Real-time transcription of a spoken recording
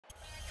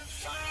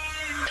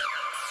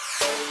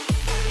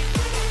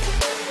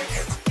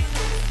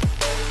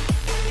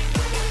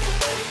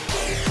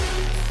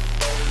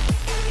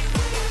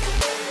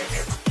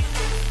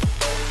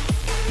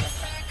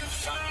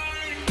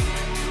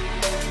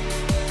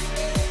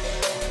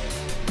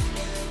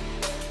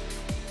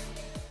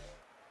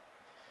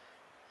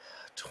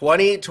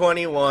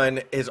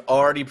...2021 is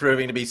already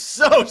proving to be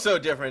so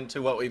different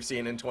to what we've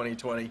seen in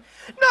 2020.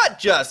 Not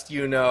just,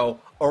 you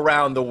know,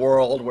 around the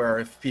world where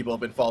if people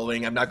have been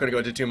following, I'm not going to go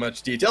into too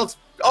much detail. It's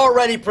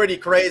already pretty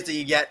crazy,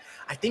 yet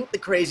I think the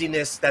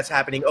craziness that's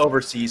happening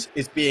overseas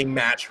is being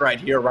matched right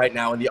here, right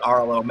now in the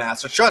RLO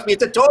Masters. Trust me,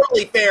 it's a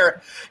totally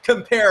fair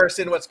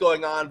comparison what's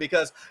going on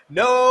because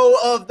no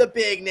of the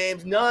big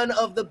names, none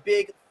of the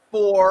big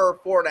four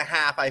and a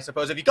half, I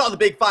suppose. If you call the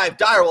big five,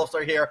 Direwolves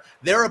are here.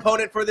 Their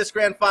opponent for this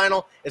grand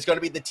final is going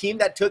to be the team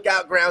that took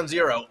out Ground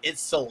Zero.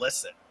 It's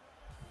Solicit.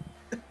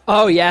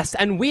 Oh, yes,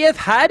 and we have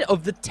had,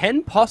 of the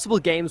 10 possible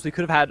games we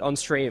could have had on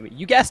stream,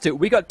 you guessed it,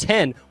 we got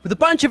 10, with a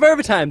bunch of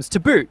overtimes to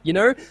boot, you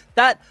know?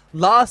 That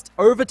last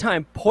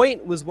overtime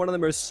point was one of the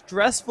most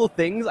stressful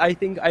things I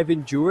think I've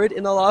endured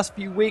in the last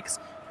few weeks,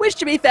 which,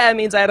 to be fair,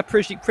 means I had a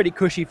pretty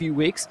cushy few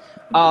weeks.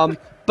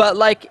 But,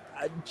 like,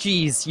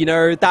 geez, you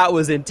know, that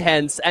was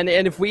intense. And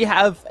if we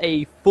have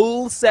a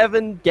full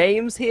 7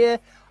 games here,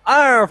 I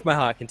don't know if my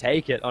heart can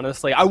take it,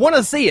 honestly. I want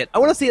to see it. I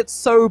want to see it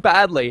so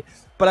badly.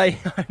 But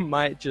I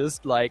might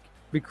just, like,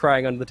 be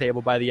crying under the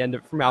table by the end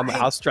of from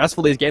how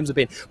stressful these games have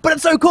been. But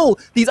it's so cool.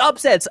 These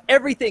upsets,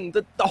 everything,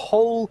 the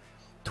whole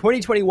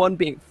 2021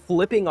 being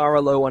flipping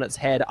RLO on its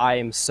head,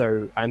 I'm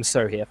so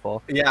here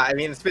for. Yeah, I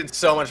mean, it's been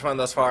so much fun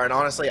thus far, and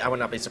honestly, I would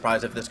not be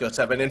surprised if this goes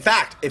 7. In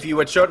fact, if you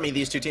had showed me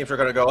these two teams were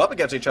going to go up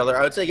against each other,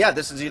 I would say, yeah,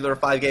 this is either a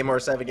 5-game or a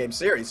 7-game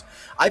series.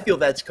 I feel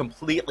that's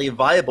completely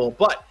viable,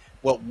 but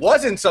what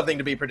wasn't something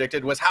to be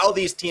predicted was how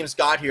these teams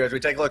got here as we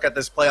take a look at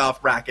this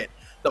playoff bracket.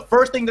 The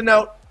first thing to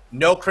note,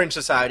 no Cringe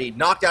Society,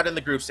 knocked out in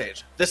the group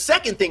stage. The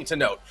second thing to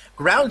note,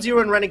 Ground Zero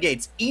and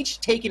Renegades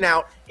each taken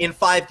out in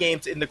 5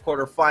 games in the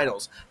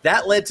quarterfinals.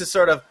 That led to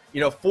sort of,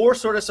 you know, 4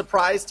 sort of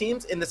surprise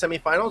teams in the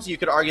semifinals. You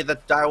could argue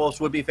that the Direwolves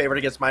would be favored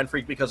against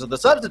Mindfreak because of the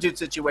substitute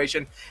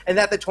situation, and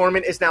that the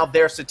tournament is now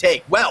theirs to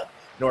take. Well,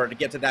 in order to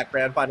get to that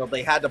grand final,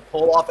 they had to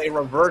pull off a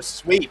reverse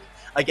sweep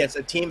against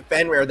a team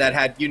Fenrir that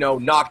had, you know,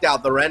 knocked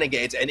out the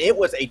Renegades, and it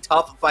was a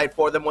tough fight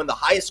for them, one of the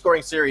highest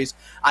scoring series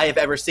I have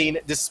ever seen,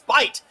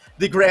 despite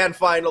the grand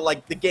final,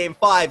 like the game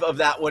 5 of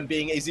that one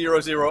being a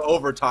 0-0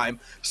 overtime.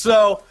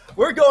 So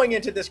we're going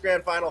into this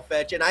grand final,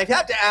 Fetch, and I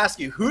have to ask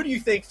you, who do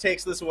you think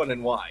takes this one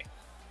and why?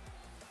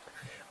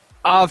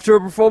 After a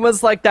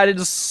performance like that, it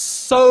is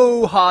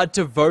so hard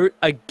to vote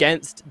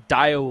against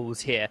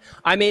Direwolves here.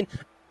 I mean,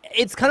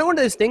 it's kind of one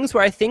of those things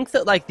where I think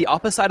that, like, the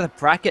upper side of the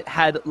bracket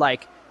had,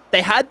 like,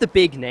 they had the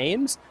big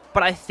names,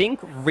 but I think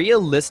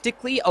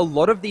realistically, a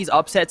lot of these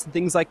upsets and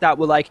things like that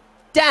were like,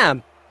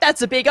 damn,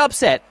 that's a big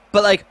upset.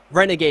 But, like,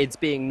 Renegades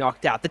being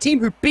knocked out, the team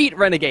who beat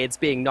Renegades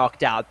being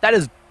knocked out, that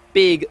is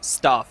big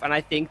stuff. And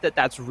I think that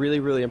that's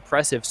really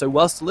impressive. So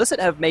while Solicit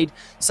have made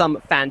some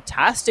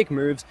fantastic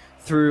moves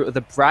through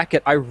the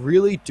bracket, I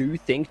really do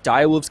think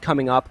Direwolves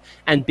coming up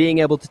and being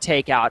able to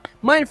take out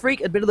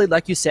Mindfreak, admittedly,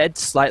 like you said,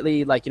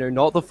 slightly, like, you know,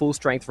 not the full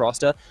strength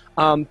roster,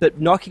 but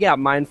knocking out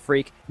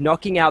Mindfreak,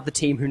 knocking out the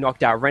team who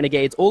knocked out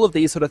Renegades, all of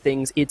these sort of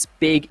things, it's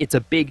big, it's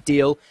a big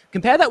deal.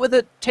 Compare that with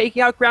it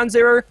taking out Ground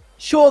Zero.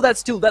 Sure, that's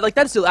still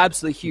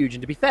absolutely huge.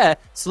 And to be fair,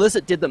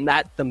 Solicit did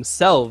that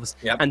themselves,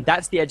 and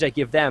that's the edge I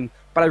give them.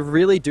 But I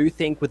really do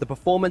think with the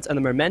performance and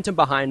the momentum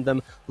behind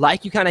them,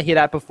 like you kind of hit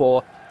at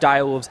before,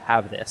 Direwolves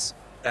have this.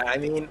 I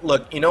mean,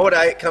 look, you know what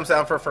it comes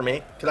down for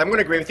me? Because I'm going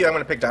to agree with you, I'm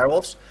going to pick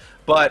Direwolves,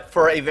 but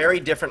for a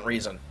very different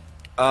reason.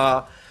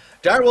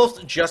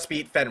 Direwolves just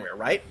beat Fenrir,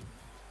 right?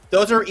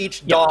 Those are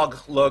each dog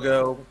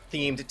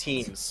logo-themed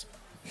teams.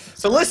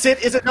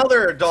 Solicit is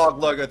another dog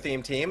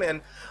logo-themed team,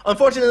 and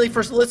unfortunately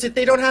for Solicit,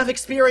 they don't have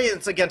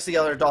experience against the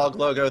other dog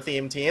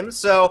logo-themed teams,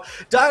 so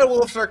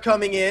Direwolves are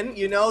coming in,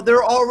 you know,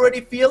 they're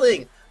already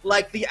feeling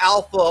like the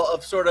alpha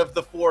of sort of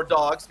the 4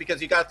 dogs, because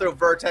you got to throw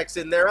Vertex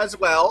in there as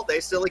well.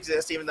 They still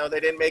exist, even though they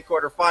didn't make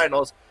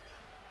quarterfinals.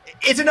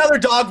 It's another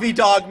dog v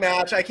dog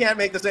match. I can't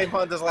make the same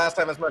puns as last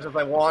time as much as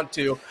I want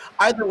to.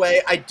 Either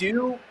way, I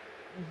do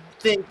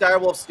think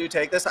Direwolves do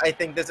take this. I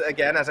think this,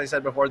 again, as I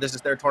said before, this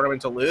is their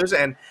tournament to lose,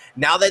 and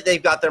now that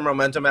they've got their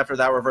momentum after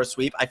that reverse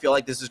sweep, I feel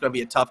like this is going to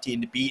be a tough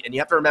team to beat. And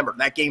you have to remember,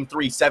 that game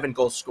 3, 7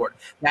 goals scored.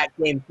 That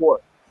game 4,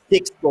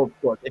 6 goals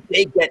scored. If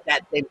they get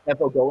that same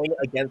tempo going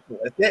against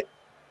Solicit,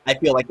 I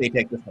feel like they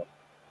take this one.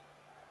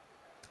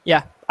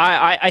 Yeah,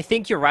 I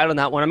think you're right on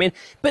that one. I mean,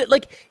 but,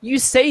 like, you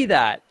say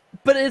that,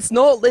 but it's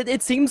not,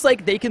 it seems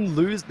like they can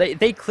lose.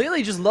 They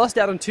clearly just lost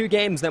out on 2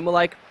 games, then we're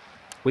like,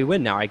 we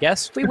win now, I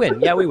guess. We win.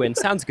 Yeah, we win.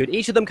 Sounds good.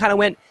 Each of them kind of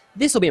went,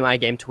 this will be my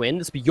game to win.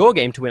 This will be your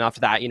game to win after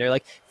that. You know,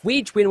 like, if we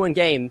each win 1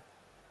 game,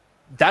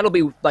 that'll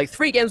be, like,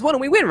 3 games won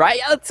and we win, right?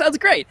 Yeah, that sounds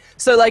great.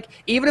 So, like,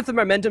 even if the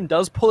momentum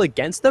does pull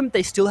against them,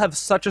 they still have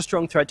such a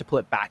strong threat to pull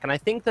it back. And I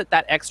think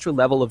that extra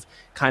level of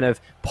kind of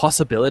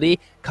possibility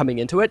coming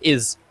into it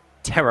is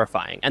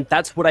terrifying. And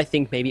that's what I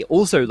think maybe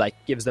also like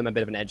gives them a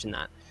bit of an edge in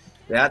that.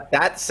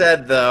 That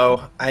said,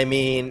 though, I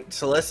mean,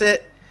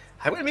 Solicit,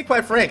 I'm going to be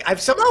quite frank.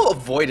 I've somehow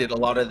avoided a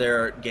lot of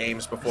their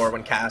games before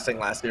when casting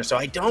last year, so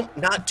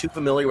not too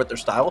familiar with their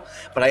style,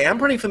 but I am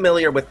pretty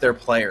familiar with their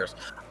players.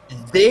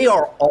 They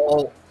are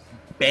all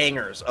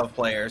bangers of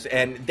players,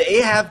 and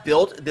they have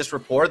built this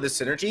rapport, this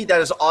synergy that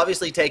has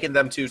obviously taken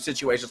them to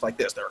situations like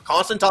this. They're a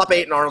constant top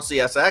 8 in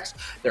RLCSX.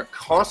 They're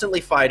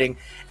constantly fighting,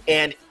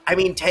 and I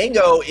mean,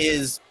 Tango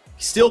is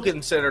still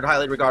considered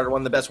highly regarded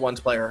one of the best ones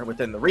player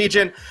within the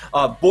region.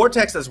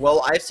 Vortex as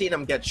well. I've seen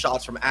him get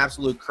shots from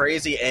absolute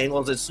crazy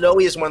angles, and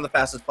Snowy is one of the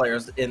fastest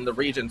players in the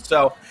region.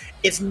 So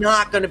it's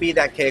not going to be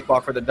that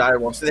cakewalk for the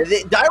Direwolves. The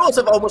Direwolves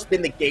have almost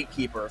been the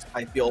gatekeepers,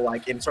 I feel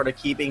like, in sort of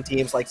keeping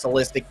teams like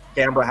Solistic,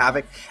 Canberra,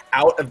 Havoc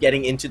out of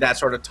getting into that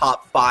sort of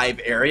top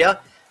 5 area.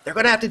 They're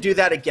going to have to do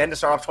that again to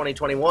start off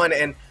 2021,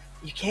 and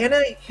you can't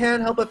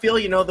help but feel,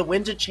 the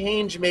winds of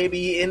change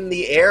maybe in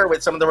the air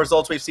with some of the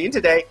results we've seen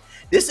today.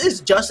 This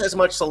is just as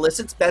much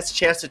Solicit's best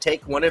chance to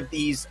take one of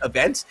these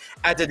events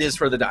as it is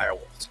for the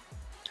Direwolves.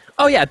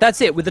 Oh yeah,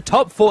 that's it. With the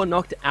top 4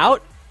 knocked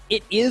out,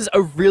 it is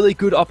a really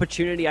good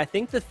opportunity. I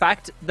think the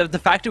fact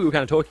that we were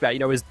kind of talking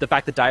about, is the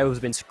fact that Direwolves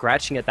have been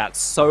scratching at that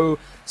so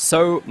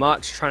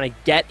much, trying to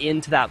get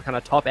into that kind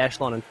of top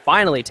echelon and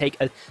finally take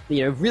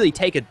really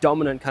take a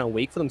dominant kind of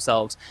week for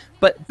themselves.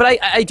 But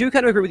I do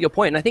kind of agree with your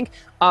point, and I think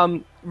I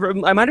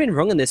might have been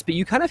wrong in this, but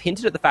you kind of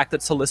hinted at the fact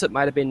that Solicit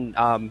might have been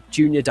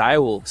junior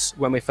Direwolves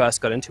when we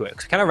first got into it.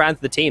 Cause kind of ran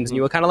through the teams, and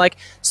you were kind of like,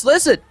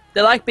 Solicit,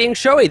 they like being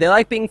showy, they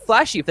like being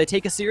flashy. If they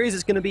take a series,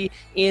 it's going to be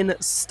in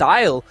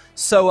style.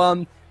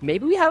 So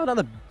maybe we have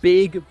another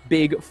big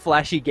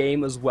flashy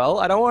game as well.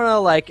 I don't want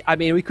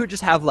to we could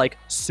just have like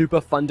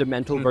super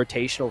fundamental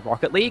rotational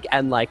Rocket League,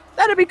 and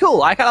that'd be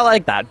cool. I kind of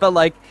like that, but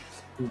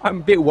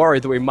I'm a bit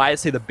worried that we might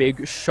see the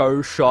big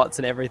show shots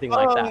and everything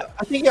like that.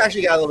 I think you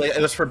actually got a little bit.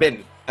 It was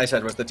Forbidden. I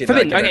said was the team.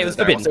 Forbidden. Okay, it was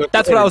Forbidden.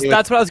 That's what I was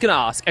going to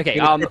ask. Okay,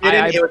 it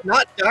was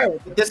not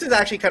Direwolves, but this is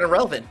actually kind of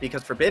relevant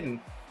because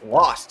Forbidden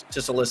lost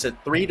to Solicit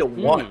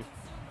 3-1.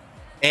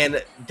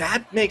 And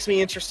that makes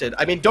me interested.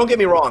 I mean, don't get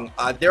me wrong.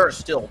 There are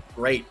still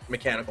great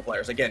mechanical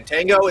players. Again,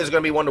 Tango is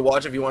going to be one to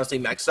watch if you want to see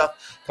mech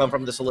stuff come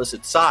from the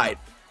Solicit side.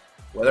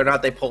 Whether or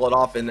not they pull it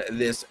off in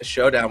this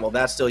showdown, well,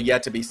 that's still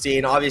yet to be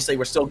seen. Obviously,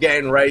 we're still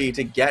getting ready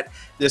to get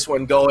this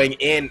one going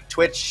in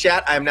Twitch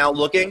chat. I'm now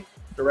looking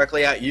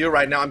directly at you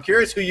right now. I'm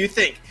curious who you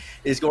think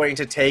is going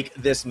to take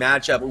this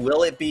matchup.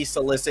 Will it be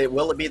Solicit?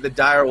 Will it be the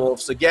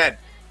Direwolves? Again,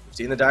 we've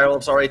seen the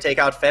Direwolves already take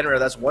out Fenrir.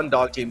 That's one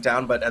dog team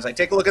down. But as I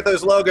take a look at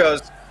those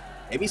logos,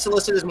 maybe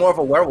Solicit is more of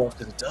a werewolf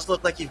because it does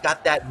look like you've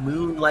got that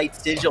moonlight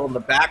sigil in the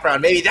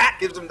background. Maybe that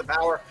gives them the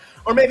power.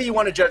 Or maybe you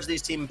want to judge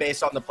these teams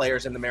based on the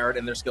players and the merit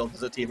and their skills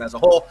as a team as a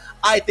whole.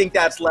 I think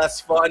that's less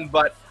fun,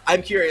 but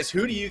I'm curious,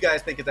 who do you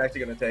guys think is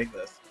actually going to take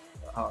this?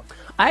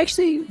 I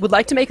actually would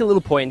like to make a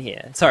little point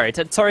here. Sorry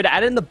to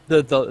add in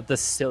the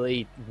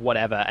silly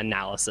whatever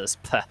analysis.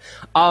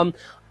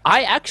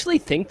 I actually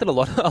think that a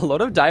lot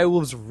of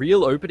Direwolves'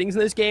 real openings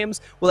in those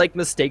games were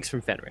mistakes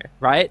from Fenrir,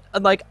 right?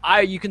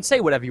 And you can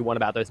say whatever you want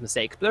about those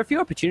mistakes, but there are a few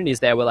opportunities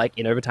there where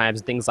in overtimes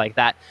and things like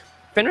that,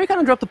 Fenrir kind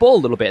of dropped the ball a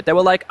little bit. They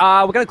were like,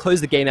 we're going to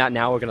close the game out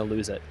now, we're going to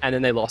lose it. And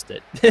then they lost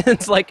it.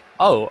 It's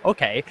oh,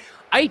 okay.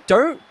 I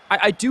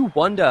do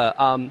wonder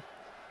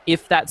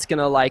if that's going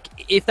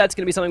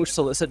to be something which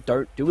Solicit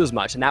don't do as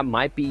much. And that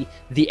might be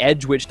the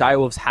edge which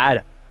Direwolves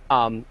had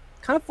kind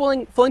of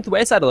falling to the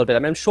wayside a little bit. I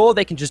mean, I'm sure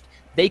they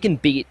can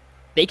beat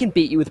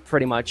you with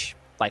pretty much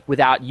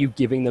without you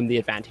giving them the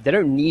advantage. They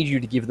don't need you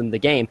to give them the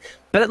game.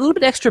 But a little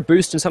bit extra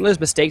boost and some of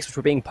those mistakes which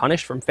were being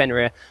punished from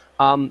Fenrir,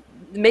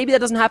 maybe that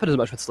doesn't happen as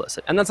much with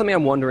Solicit. And that's something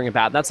I'm wondering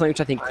about. That's something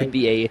which I think could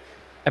be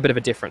a bit of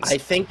a difference. I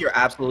think you're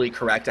absolutely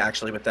correct,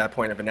 actually, with that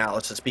point of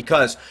analysis,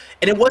 because,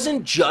 and it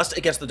wasn't just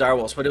against the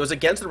Direwolves, but it was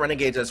against the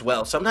Renegades as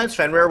well. Sometimes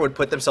Fenrir would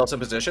put themselves in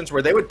positions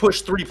where they would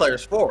push 3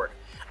 players forward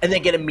and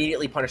then get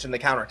immediately punished in the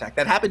counterattack.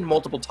 That happened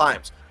multiple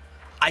times.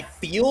 I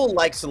feel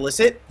like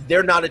Solicit,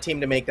 they're not a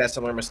team to make that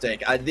similar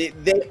mistake.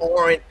 They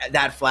aren't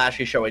that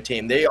flashy, showy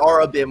team. They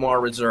are a bit more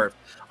reserved.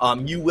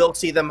 You will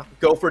see them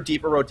go for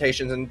deeper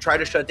rotations and try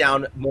to shut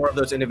down more of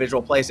those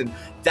individual plays. And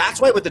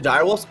that's why with the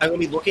Direwolves, I'm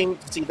going to be looking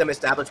to see them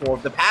establish more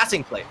of the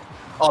passing play.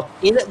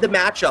 In the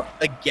matchup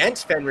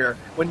against Fenrir,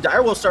 when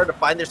Direwolves started to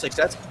find their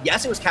success,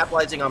 yes, it was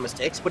capitalizing on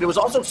mistakes, but it was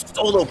also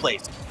solo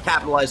plays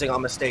capitalizing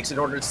on mistakes in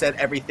order to set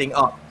everything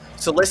up.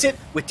 Solicit,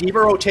 with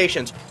deeper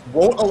rotations,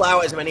 won't allow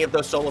as many of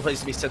those solo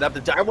plays to be set up.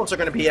 The Direwolves are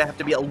going to have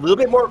to be a little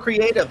bit more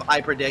creative, I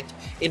predict,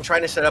 in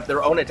trying to set up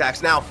their own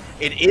attacks. Now,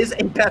 it is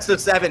a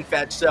best-of-7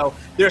 fetch, so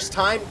there's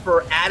time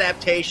for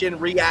adaptation,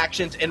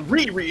 reactions, and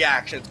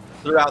re-reactions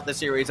throughout the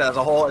series as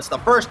a whole. It's the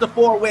first of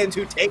 4 wins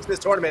who takes this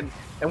tournament,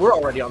 and we're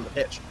already on the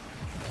pitch.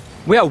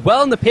 We are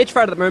well in the pitch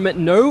right at the moment.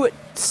 No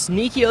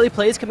sneaky early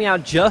plays coming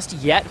out just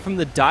yet from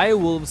the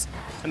Direwolves.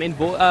 I mean,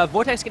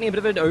 Vortex getting a bit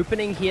of an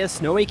opening here.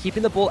 Snowy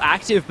keeping the ball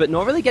active, but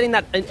not really getting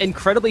that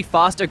incredibly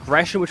fast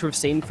aggression which we've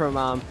seen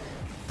from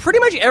pretty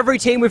much every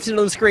team we've seen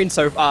on the screen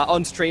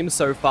on stream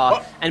so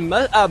far. And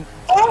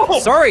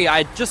sorry,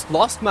 I just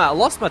lost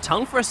my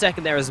tongue for a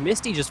second there as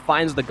Misty just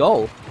finds the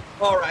goal.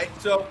 All right,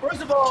 so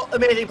first of all,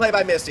 amazing play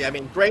by Misty. I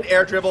mean, great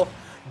air dribble,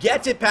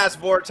 gets it past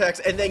Vortex,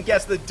 and then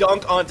gets the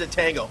dunk onto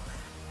Tango.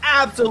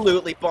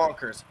 Absolutely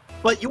bonkers.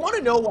 But you want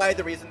to know why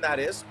the reason that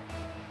is?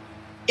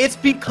 It's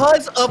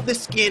because of the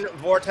skin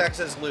Vortex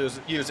is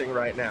using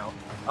right now.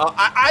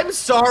 I'm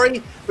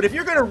sorry, but if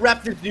you're going to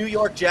rep the New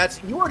York Jets,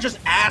 you are just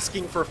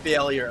asking for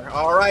failure,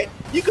 all right?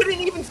 You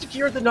couldn't even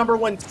secure the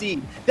 #1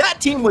 seed.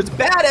 That team was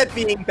bad at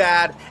being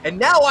bad, and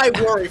now I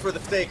worry for the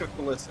sake of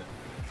Solicit.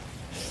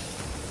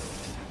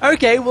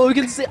 Okay, well, we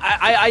can see.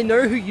 I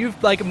know who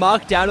you've like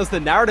marked down as the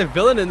narrative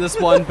villain in this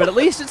one, but at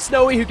least it's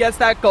Snowy who gets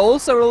that goal,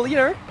 so you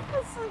know,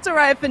 it's all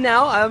right for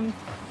now.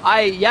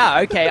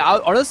 Okay.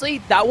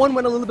 Honestly, that one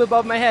went a little bit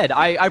above my head.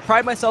 I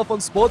pride myself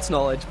on sports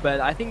knowledge, but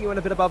I think you went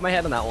a bit above my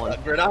head on that one.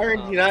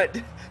 Gridiron, you know,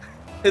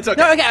 it's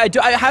okay. No, okay,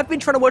 I have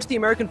been trying to watch the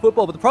American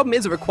football, but the problem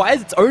is it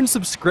requires its own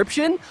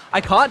subscription.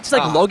 I can't just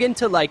like log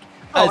into like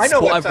I know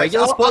a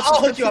regular sports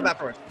I'll hook you up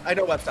afterwards. I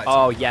know websites.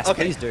 Oh, yes,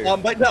 okay. Please do.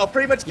 But no,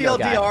 pretty much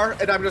TLDR,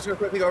 and I'm just going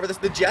to quickly go over this.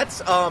 The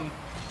Jets,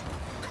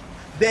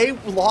 they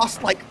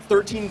lost like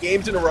 13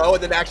 games in a row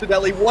and then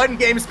accidentally won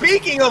game.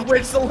 Speaking of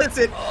which,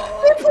 Solicit,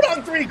 they put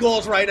on 3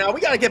 goals right now. We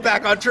got to get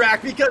back on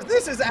track because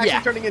this is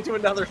actually turning into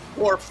another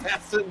score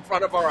fest in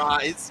front of our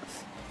eyes.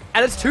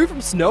 And it's 2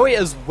 from Snowy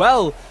as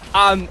well.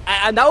 And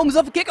that one was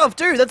off a kickoff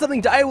too. That's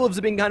something Direwolves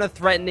have been kind of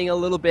threatening a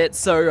little bit.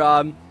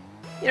 So,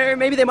 you know,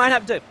 maybe they might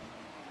have to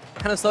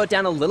kind of slow it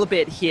down a little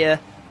bit here.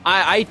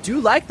 I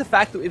do like the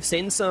fact that we've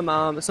seen some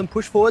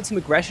push forward, some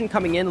aggression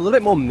coming in, a little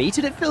bit more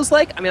metered, it feels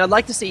like. I mean, I'd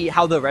like to see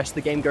how the rest of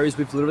the game goes.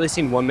 We've literally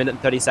seen 1 minute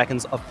and 30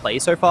 seconds of play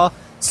so far.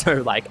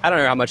 So, like, I don't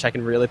know how much I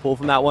can really pull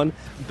from that one.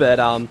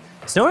 But,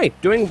 Snowy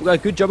doing a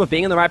good job of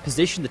being in the right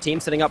position. The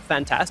team's setting up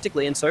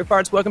fantastically, and so far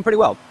it's working pretty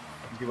well.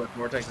 See what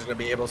Vortex is going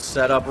to be able to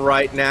set up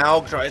right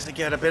now. Tries to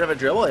get a bit of a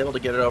dribble, able to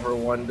get it over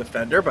one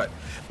defender, but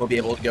we'll be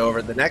able to go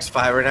over the next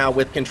fiver now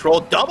with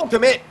control. Double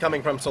commit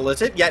coming from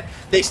Solicit, yet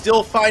they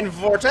still find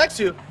Vortex,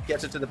 who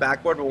gets it to the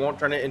backboard, but won't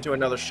turn it into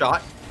another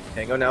shot.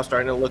 Tango now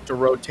starting to look to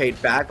rotate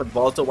back, but the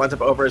ball still winds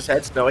up over his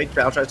head. Snowy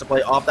now tries to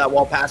play off that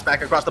wall, pass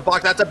back across the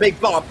box. That's a big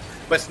bump,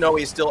 but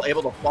Snowy is still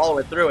able to follow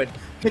it through. And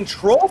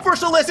control for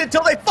Solicit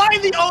until they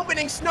find the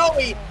opening.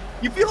 Snowy,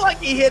 you feel like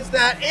he hits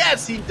that?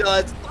 Yes, he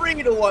does.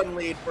 3-1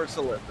 lead for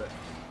Solicit.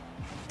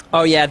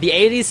 Oh yeah, the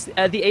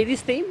 80s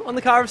theme on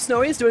the car of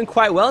Snowy is doing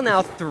quite well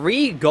now.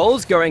 3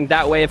 goals going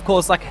that way. Of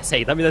course, like I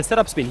say, I mean, the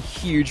setup's been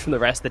huge from the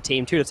rest of the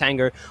team. 2 to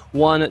Tango,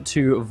 1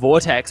 to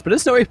Vortex. But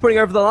it's Snowy putting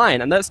over the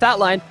line, and that stat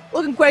line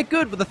looking quite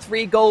good with the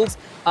 3 goals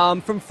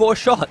from 4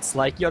 shots.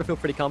 Like, you gotta feel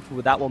pretty comfortable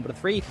with that one. But a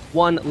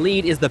 3-1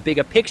 lead is the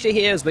bigger picture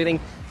here, is leading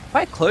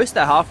quite close to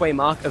the halfway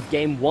mark of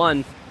Game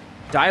 1.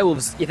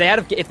 Direwolves,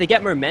 if they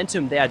get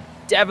momentum, they are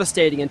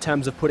devastating in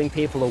terms of putting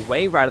people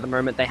away right at the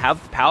moment. They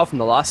have the power from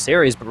the last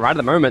series, but right at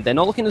the moment, they're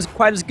not looking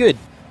quite as good.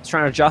 It's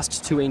trying to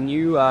adjust to a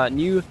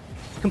new,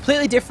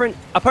 completely different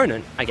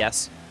opponent, I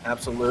guess.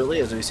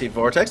 Absolutely, as we see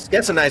Vortex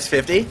gets a nice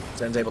 50.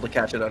 Zen's able to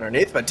catch it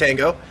underneath, but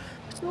Tango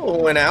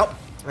still went out.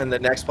 And the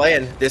next play,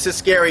 and this is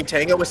scary.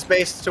 Tango with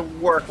space to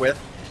work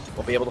with.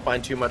 Won't be able to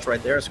find too much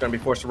right there. It's going to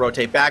be forced to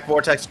rotate back.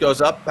 Vortex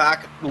goes up,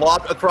 back,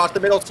 lob across the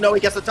middle.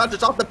 Snowy gets the touch.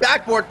 It's off the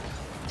backboard.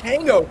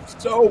 Tango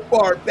so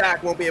far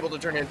back won't be able to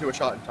turn it into a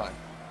shot in time.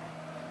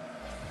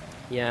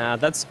 Yeah,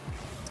 that's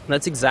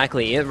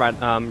exactly it right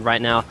now. I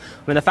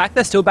mean, the fact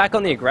they're still back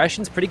on the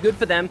aggression is pretty good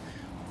for them.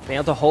 Being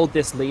able to hold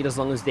this lead as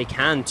long as they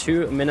can.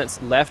 2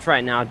 minutes left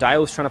right now.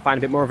 Dial's trying to find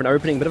a bit more of an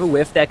opening. Bit of a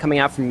whiff there coming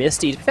out from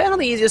Misty. Found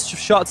the easiest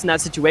shots in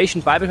that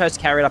situation. Viber tries to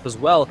carry it up as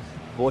well.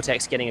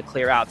 Vortex getting a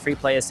clear out. 3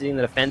 players sitting in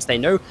the defense. They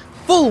know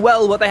full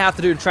well what they have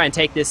to do to try and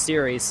take this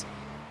series.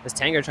 As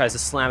Tango tries to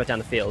slam it down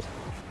the field.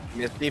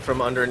 Misty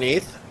from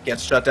underneath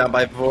gets shut down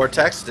by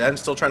Vortex. Then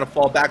still trying to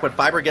fall back, but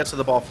Fiber gets to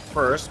the ball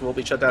first. Will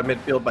be shut down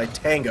midfield by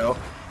Tango.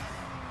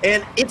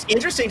 And it's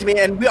interesting to me,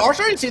 and we are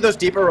starting to see those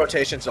deeper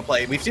rotations to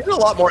play. We've seen it a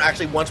lot more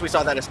actually once we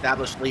saw that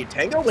established lead.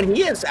 Tango, when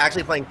he is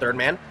actually playing third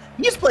man,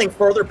 he's playing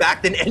further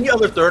back than any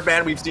other third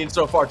man we've seen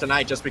so far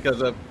tonight just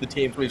because of the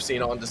teams we've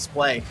seen on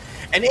display.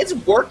 And it's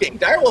working.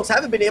 Direwolves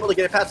haven't been able to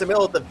get it past the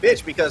middle of the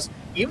pitch because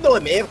even though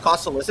it may have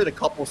cost Solicit a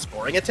couple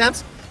scoring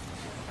attempts,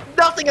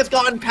 nothing has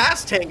gotten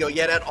past Tango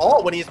yet at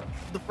all when he's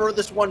the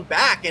furthest one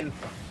back. And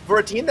for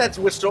a team that's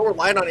still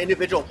relying on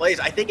individual plays,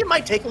 I think it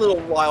might take a little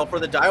while for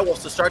the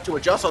Direwolves to start to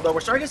adjust, although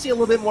we're starting to see a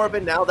little bit more of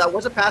it now. That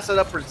was a pass set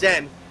up for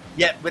Zen,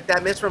 yet with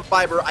that miss from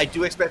Fiber, I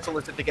do expect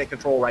Solicit to get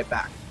control right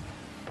back.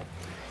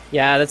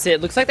 Yeah, that's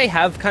it. Looks like they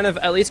have kind of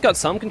at least got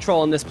some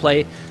control on this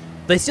play.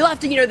 They still have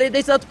to, you know,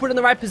 they still have to put it in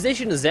the right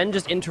position. Zen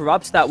just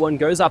interrupts that one,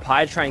 goes up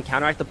high to try and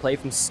counteract the play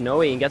from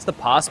Snowy and gets the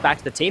pass back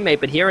to the teammate.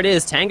 But here it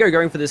is, Tango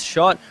going for this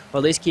shot, or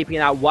at least keeping it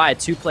out wide.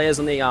 2 players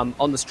on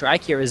the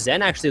strike here, as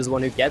Zen actually is the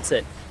one who gets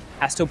it.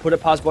 Has to put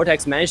it past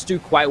Vortex, managed to do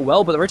quite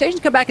well, but the rotations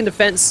come back in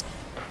defense.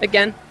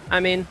 Again, I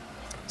mean,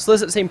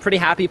 Solicit seemed pretty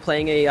happy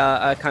playing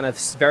a kind of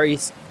very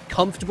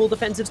comfortable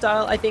defensive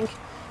style, I think.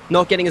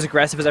 not getting as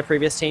aggressive as our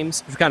previous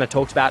teams. We've kind of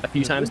talked about a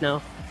few times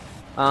now.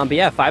 But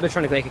yeah, Fiber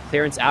trying to make a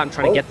clearance out and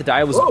trying to get the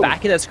Direwolves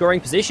back in their scoring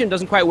position.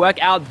 Doesn't quite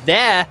work out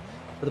there,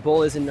 but the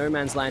ball is in no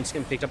man's land, just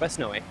getting picked up by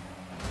Snowy.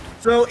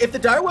 So if the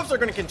Direwolves are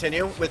going to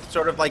continue with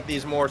sort of like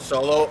these more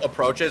solo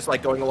approaches,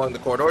 like going along the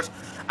corridors,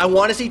 I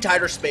want to see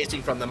tighter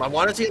spacing from them. I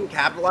want to see them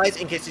capitalize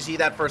in case you see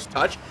that first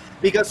touch.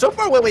 Because so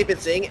far what we've been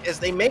seeing is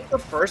they make the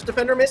first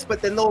defender miss,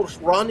 but then they'll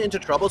run into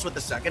troubles with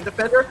the second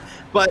defender.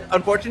 But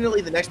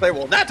unfortunately, the next player,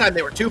 well, that time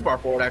they were too far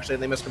forward, actually,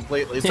 and they missed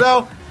completely.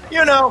 So,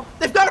 you know,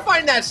 they've got to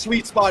find that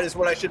sweet spot is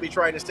what I should be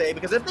trying to say.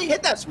 Because if they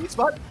hit that sweet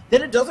spot,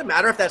 then it doesn't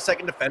matter if that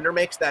second defender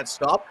makes that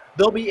stop.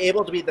 They'll be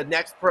able to be the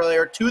next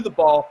player to the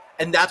ball,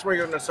 and that's where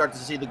you're going to start to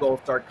see the goals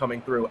start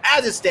coming through.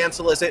 As it stands,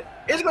 Solicit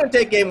is going to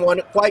take game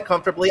one quite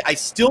comfortably. I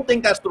still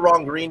think that's the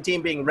wrong green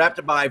team being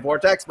repped by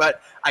Vortex,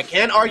 but I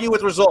can't argue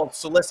with results.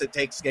 Solicit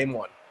takes game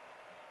one.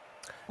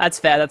 That's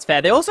fair, that's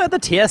fair. They also had the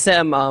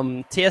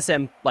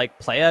TSM like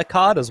player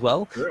card as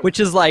well, which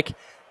is like,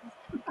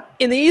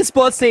 in the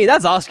esports scene,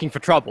 that's asking for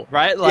trouble,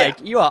 right? Like,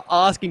 you are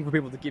asking for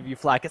people to give you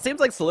flack. It seems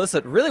like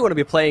Solicit really want to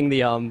be playing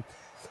the,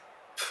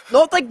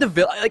 not like the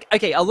villain. Like,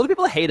 okay, a lot of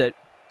people hate it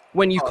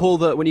when you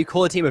call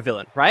a team a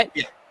villain, right?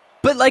 Yeah.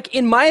 But like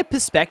in my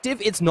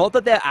perspective, it's not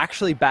that they're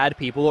actually bad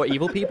people or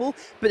evil people,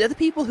 but they're the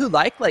people who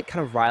like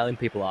kind of riling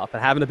people up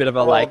and having a bit of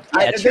a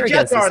cheer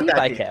against us, see if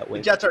I can't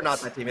win. The Jets are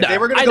not that team. If no, they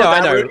were going to go I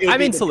know. Route, I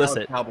mean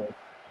Solicit.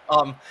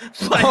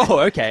 Oh,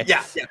 okay.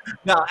 Yeah.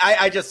 No,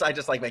 I just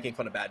like making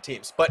fun of bad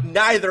teams. But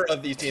neither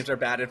of these teams are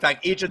bad. In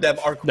fact, each of them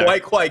are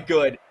quite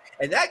good.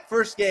 And that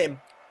first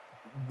game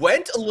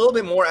went a little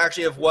bit more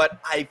actually of what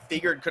I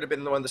figured could have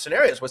been one of the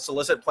scenarios, with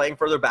Solicit playing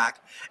further back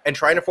and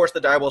trying to force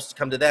the Direwolves to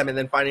come to them and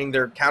then finding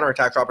their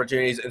counterattack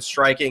opportunities and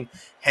striking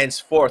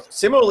henceforth.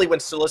 Similarly, when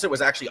Solicit was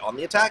actually on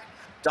the attack,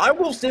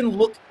 Direwolves didn't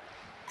look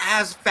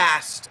as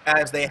fast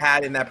as they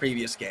had in that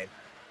previous game.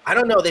 I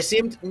don't know, they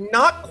seemed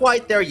not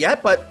quite there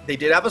yet, but they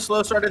did have a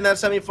slow start in that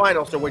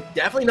semifinal, so we're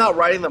definitely not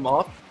writing them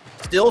off.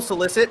 Still,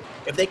 Solicit,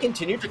 if they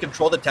continue to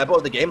control the tempo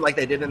of the game like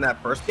they did in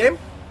that first game,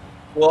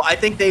 well, I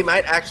think they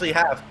might actually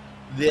have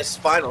this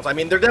finals. I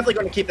mean, they're definitely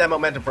going to keep that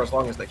momentum for as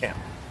long as they can.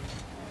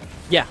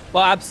 Yeah,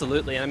 well,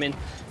 absolutely. I mean,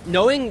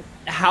 knowing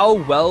how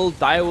well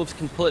Direwolves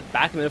can pull it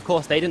back, I mean, of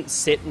course, they didn't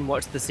sit and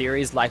watch the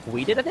series like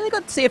we did. I think they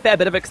got to see a fair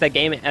bit of it because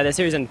their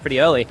series ended pretty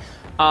early.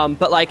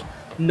 But, like,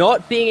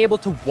 not being able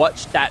to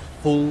watch that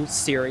full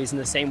series in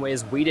the same way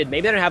as we did,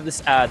 maybe they don't have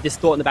this this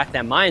thought in the back of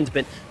their mind,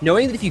 but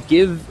knowing that if you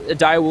give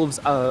Direwolves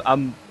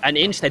an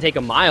inch, they take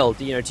a mile,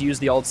 to use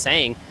the old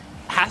saying,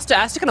 has to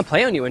kind of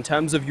play on you in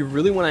terms of you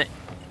really want to,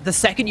 the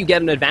second you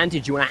get an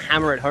advantage, you want to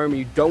hammer it home.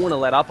 You don't want to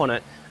let up on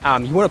it.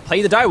 You want to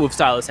play the Direwolf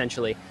style,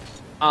 essentially.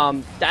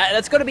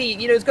 That's got to be,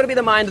 it's got to be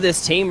the mind of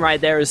this team right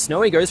there. As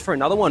Snowy goes for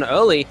another one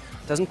early,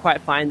 doesn't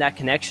quite find that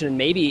connection, and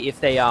maybe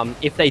if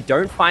they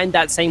don't find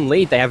that same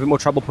lead, they have a bit more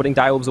trouble putting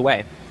Direwolves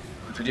away.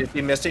 Did you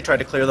see Misty try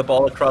to clear the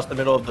ball across the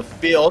middle of the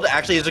field?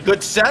 Actually, it's a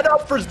good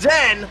setup for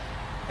Zen,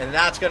 and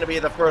that's going to be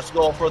the first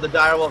goal for the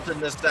Direwolves in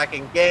this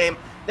second game.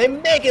 They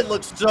make it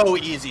look so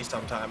easy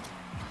sometimes.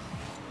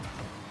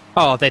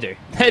 Oh, they do.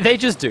 They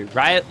just do,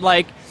 right?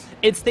 Like,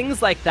 it's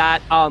things like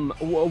that,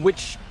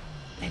 which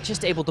they're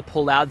just able to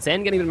pull out.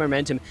 Zen getting a bit of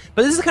momentum.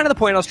 But this is kind of the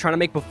point I was trying to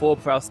make before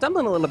I was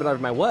stumbling a little bit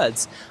over my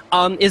words,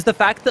 is the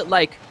fact that,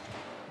 like,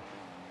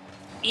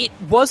 it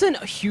wasn't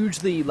a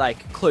hugely,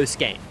 like, close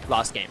game,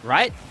 last game,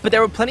 right? But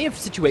there were plenty of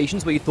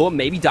situations where you thought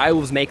maybe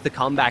Direwolves make the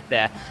comeback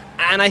there.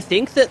 And I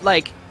think that,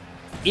 like,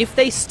 if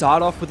they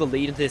start off with a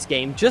lead into this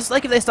game, just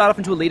like if they start off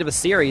into a lead of a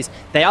series,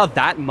 they are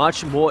that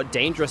much more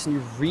dangerous, and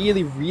you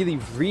really, really,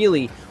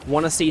 really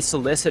want to see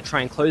Solicit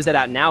try and close that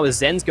out now as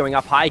Zen's going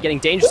up high, getting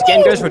dangerous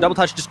again, goes for a double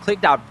touch, just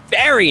clicked out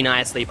very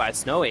nicely by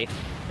Snowy.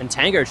 And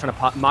Tango trying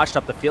to march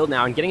up the field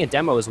now and getting a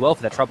demo as well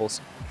for their troubles.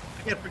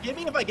 Again, forgive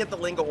me if I get the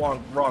lingo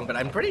wrong, but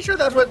I'm pretty sure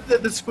that's what the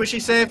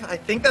squishy save, I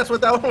think that's what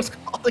that one was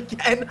called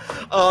again.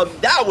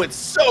 That was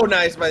so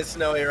nice by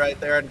Snowy right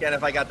there. And again,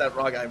 if I got that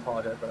wrong, I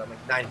apologize, but I'm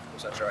like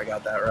 90% sure I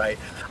got that right.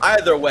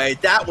 Either way,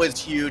 that was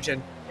huge,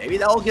 and maybe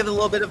that will give it a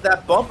little bit of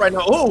that bump right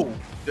now. Oh,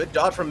 good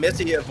dodge from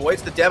Missy,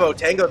 avoids the demo.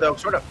 Tango, though,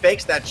 sort of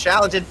fakes that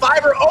challenge, and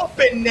Fiber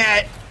open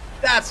net.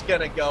 That's going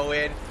to go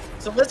in.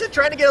 Solicit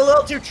trying to get a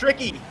little too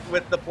tricky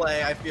with the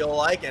play, I feel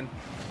like, and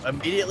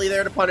immediately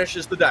there to punish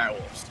is the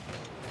Direwolves.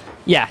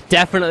 Yeah,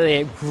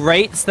 definitely a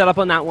great setup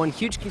on that one.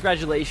 Huge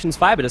congratulations,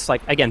 Fiber. Just,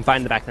 like, again,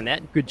 finding the back of the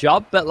net. Good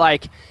job. But,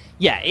 like,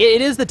 yeah,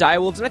 it is the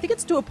Direwolves, and I think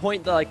it's to a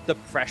point that, like, the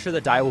pressure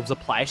the Direwolves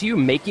apply to you,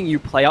 making you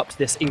play up to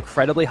this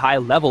incredibly high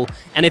level.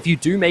 And if you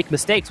do make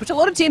mistakes, which a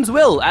lot of teams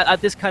will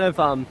at this kind of,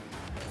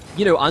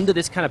 under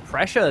this kind of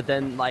pressure,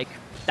 then, like,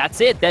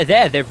 that's it. They're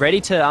there. They're ready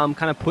to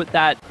kind of put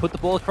the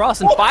ball across.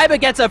 And Fiber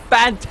gets a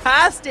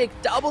fantastic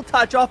double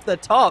touch off the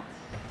top.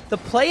 The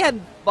play had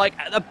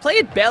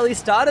barely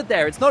started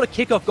there. It's not a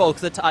kickoff goal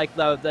because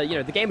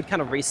the game had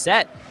kind of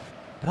reset.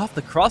 But off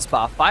the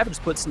crossbar, Fiber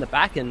just puts in the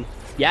back, and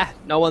yeah,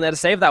 no one there to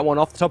save that one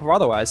off the top or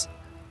otherwise.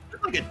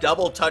 Like a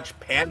double touch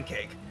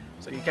pancake.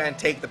 So you kind of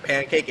take the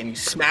pancake and you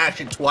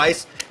smash it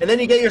twice, and then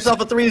you get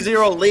yourself a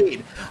 3-0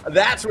 lead.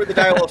 That's where the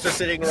Direwolves are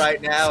sitting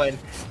right now, and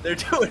they're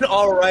doing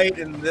all right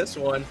in this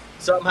one.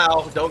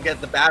 Somehow don't get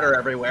the batter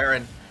everywhere,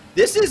 and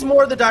this is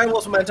more the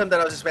Direwolves momentum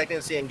that I was expecting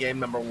to see in game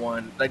number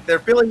 1. Like, they're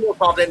feeling more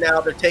confident now,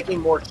 they're taking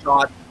more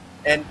shots,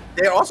 and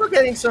they're also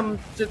getting some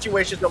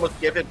situations almost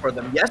given for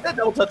them. Yes, that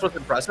no touch was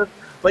impressive,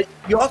 but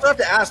you also have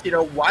to ask, you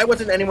know, why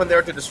wasn't anyone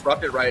there to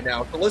disrupt it right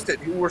now? Solicit,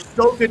 who were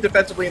so good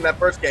defensively in that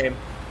first game,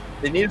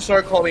 they need to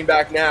start calming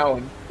back now,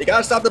 and they got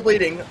to stop the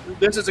bleeding.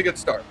 This is a good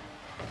start.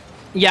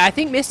 Yeah, I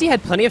think Misty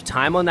had plenty of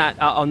time on that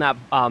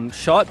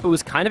shot, but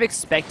was kind of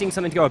expecting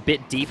something to go a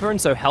bit deeper,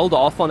 and so held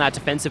off on that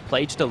defensive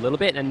play just a little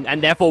bit,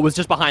 and therefore was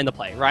just behind the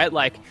play, right?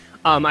 Like,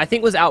 I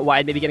think was out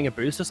wide, maybe getting a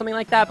boost or something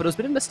like that, but it was a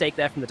bit of a mistake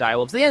there from the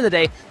Direwolves. At the end of the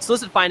day,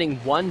 Solicit finding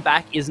one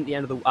back isn't the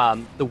end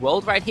of the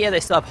world right here. They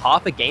still have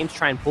half a game to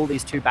try and pull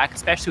these two back,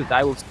 especially with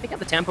Direwolves pick up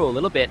the tempo a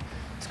little bit.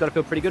 It's got to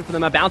feel pretty good for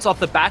them. A bounce off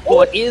the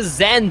backboard. Is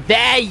Zen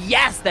there?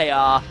 Yes, they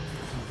are.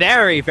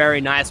 Very, very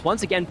nice.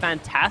 Once again,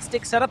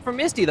 fantastic setup from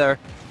Misty, though.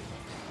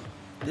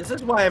 This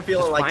is why I'm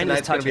feeling like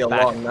tonight's going to be a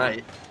long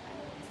night.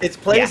 It's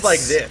plays like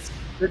this.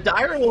 The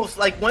Direwolves,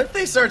 like, once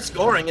they start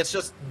scoring, it's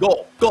just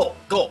goal, goal,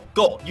 goal,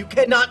 goal. You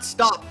cannot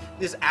stop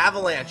this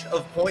avalanche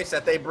of points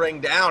that they bring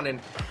down, and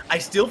I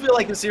still feel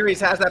like the series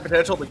has that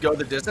potential to go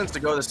the distance, to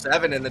go the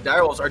 7, and the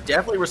Direwolves are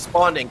definitely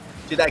responding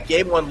to that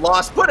Game 1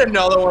 loss. Put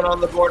another one on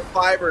the board.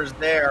 Fibers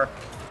there.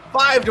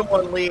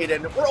 5-1 lead,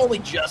 and we're only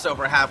just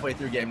over halfway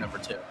through game number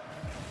 2.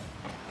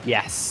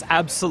 Yes,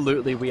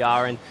 absolutely we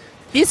are, and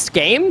this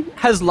game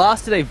has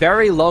lasted a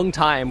very long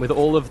time with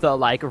all of the,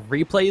 like,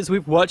 replays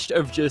we've watched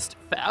of just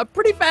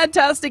pretty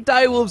fantastic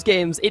Direwolves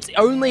games. It's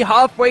only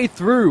halfway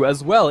through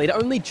as well. It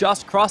only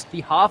just crossed the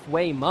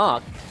halfway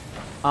mark.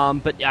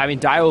 But, I mean,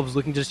 Direwolves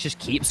looking to just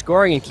keep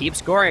scoring and keep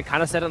scoring. I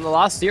kind of said it in the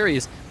last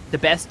series. The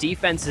best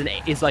defense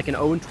is like an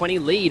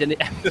 0-20 lead. And,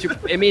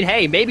 I mean,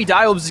 hey, maybe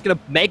Direwolves is going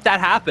to make that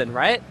happen,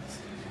 right?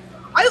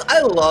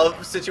 I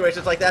love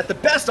situations like that. The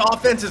best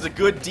offense is a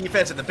good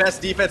defense, and the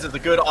best defense is a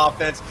good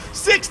offense.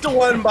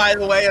 6-1, by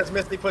the way, as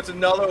Misty puts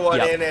another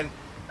one in, and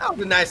that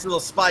was a nice little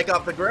spike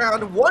off the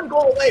ground. 1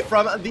 goal away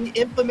from the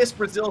infamous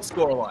Brazil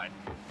scoreline.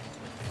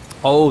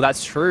 Oh,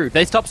 that's true.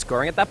 They stopped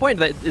scoring at that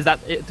point. Is that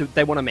it? Do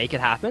they want to make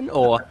it happen,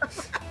 or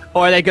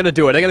are they going to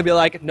do it? They're going to be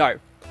like, no,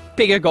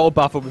 bigger goal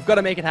buffer. We've got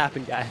to make it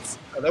happen, guys.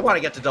 Oh, they want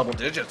to get to double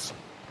digits.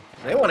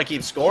 They want to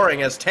keep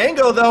scoring. As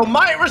Tango, though,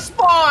 might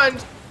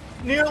respond.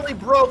 Nearly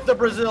broke the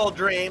Brazil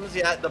dreams,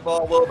 yet the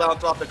ball will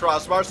bounce off the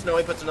crossbar.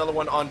 Snowy puts another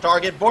one on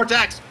target.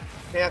 Vortex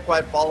can't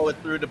quite follow it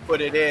through to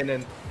put it in.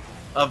 And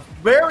a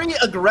very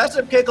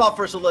aggressive kickoff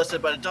for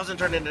Solicit, but it doesn't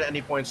turn into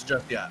any points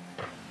just yet.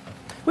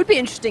 Would be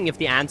interesting if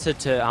the answer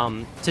to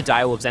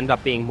Direwolves ended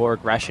up being more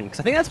aggression,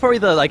 because I think that's probably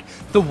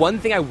the one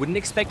thing I wouldn't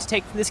expect to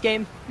take from this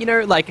game. You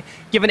know, like,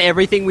 given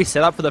everything we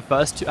set up for the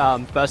first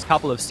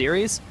couple of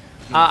series.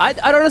 I'd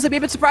honestly be a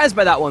bit surprised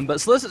by that one,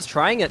 but Solicit's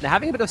trying it. They're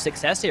having a bit of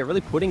success here,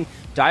 really putting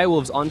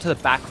Direwolves onto the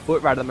back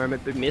foot right at the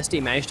moment, but Misty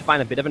managed to find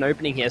a bit of an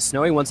opening here.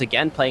 Snowy once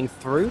again playing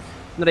through,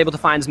 not able to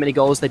find as many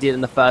goals as they did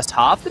in the first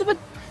half. Bit of a,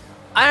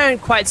 I don't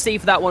quite see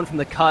for that one from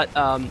the cut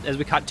as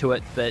we cut to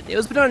it, but it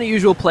was a bit of an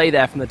unusual play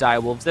there from the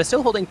Direwolves. They're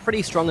still holding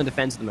pretty strong in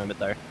defense at the moment,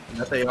 though.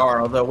 Yes, they are,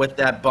 although with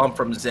that bump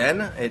from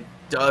Zen, it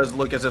does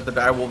look as if the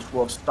Direwolves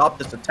will stop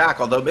this attack,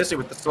 although Misty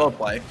with the slow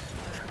play.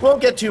 Won't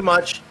get too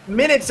much.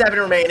 Minute 7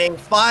 remaining,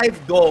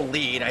 5-goal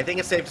lead. I think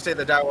it's safe to say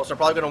the Direwolves are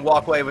probably going to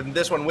walk away with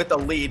this one with the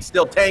lead.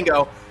 Still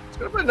Tango. He's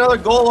going to put another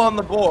goal on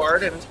the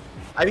board. And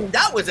I mean,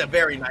 that was a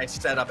very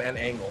nice setup and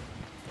angle.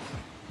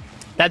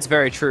 That's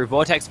very true.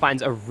 Vortex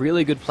finds a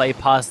really good play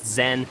past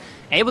Zen.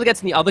 Able to get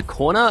to the other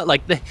corner.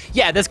 Like,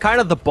 there's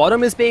kind of the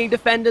bottom is being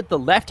defended. The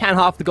left-hand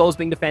half of the goal is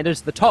being defended.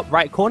 So the top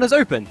right corner's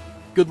open.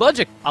 Good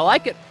logic. I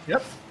like it.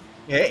 Yep.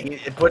 Yeah,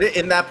 he put it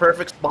in that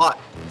perfect spot.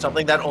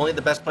 Something that only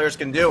the best players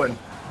can do. And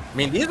I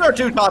mean, these are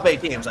 2 top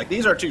 8 teams. Like,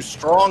 these are 2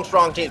 strong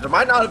teams. There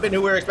might not have been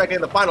who we were expecting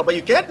in the final, but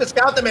you can't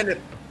discount them.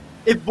 And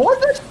if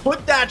Vortex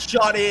put that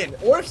shot in,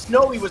 or if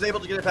Snowy was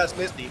able to get it past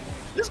Misty,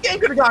 this game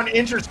could have gotten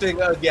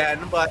interesting again.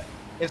 But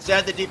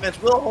instead, the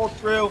defense will hold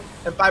through,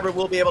 and Fiber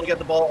will be able to get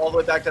the ball all the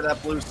way back to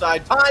that blue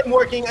side. Time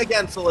working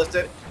against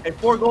Solicit, and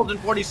 4 goals in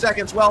 40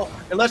 seconds. Well,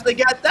 unless they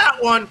get that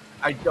one,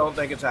 I don't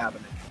think it's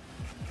happening.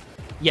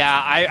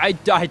 Yeah, I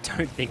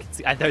don't think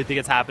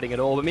it's happening at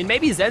all. I mean,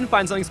 maybe Zen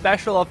finds something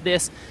special off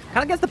this.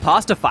 Kind of gets the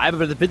pass to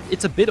Fiber, but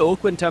it's a bit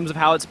awkward in terms of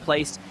how it's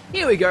placed.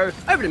 Here we go,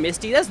 over to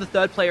Misty. There's the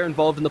third player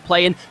involved in the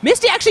play, and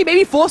Misty actually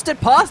maybe forced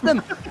it past them.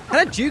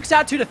 Kind of jukes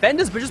out 2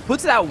 defenders, but just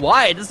puts it out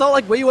wide. It's not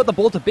like where you want the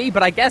ball to be,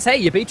 but I guess, hey,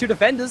 you beat 2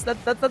 defenders.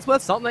 That's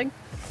worth something.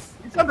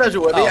 Sometimes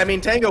it would be. I mean,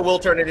 Tango will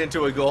turn it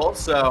into a goal,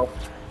 so,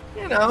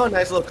 you know, a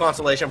nice little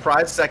consolation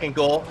prize. 2nd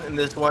goal in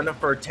this one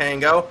for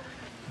Tango.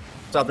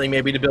 Something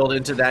maybe to build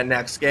into that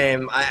next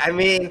game. I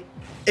mean,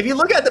 if you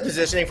look at the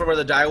positioning from where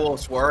the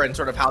Direwolves were and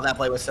sort of how that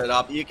play was set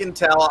up, you can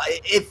tell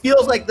it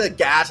feels like the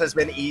gas has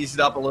been eased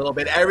up a little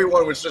bit.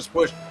 Everyone was just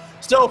pushed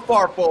so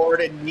far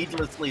forward and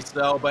needlessly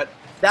so, but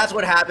that's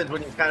what happens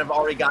when you've kind of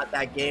already got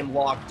that game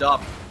locked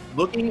up.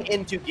 looking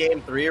into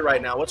game 3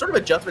 right now, what sort of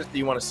adjustments do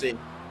you want to see?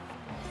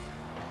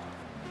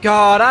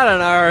 God, I don't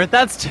know.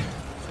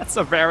 That's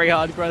a very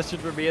hard question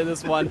for me in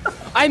this one.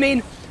 I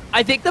mean,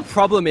 I think the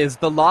problem is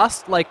the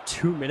last, like,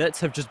 2 minutes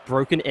have just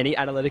broken any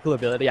analytical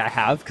ability I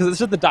have, because it's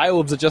just the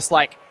Direwolves are just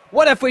like,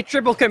 what if we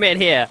triple commit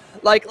here?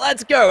 Like,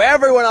 let's go,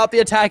 everyone up the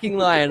attacking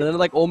line, and then it,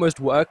 like, almost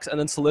works, and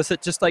then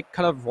Solicit just, like,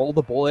 kind of roll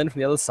the ball in from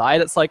the other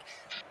side. It's like,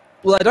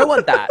 well, I don't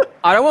want that.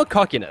 I don't want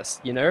cockiness,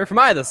 you know, from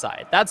either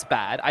side. That's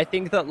bad. I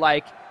think that,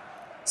 like,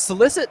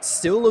 Solicit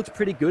still looked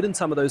pretty good in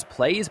some of those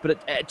plays, but it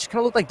just kind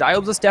of looked like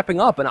Direwolves are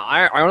stepping up, and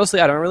I honestly,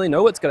 I don't really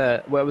know what's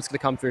gonna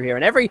come through here.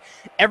 And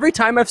every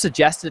time I've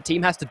suggested a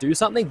team has to do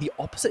something, the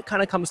opposite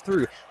kind of comes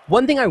through.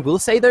 One thing I will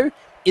say though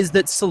is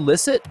that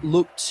Solicit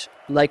looked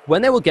like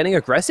when they were getting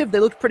aggressive,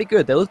 they looked pretty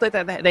good. They looked like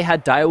they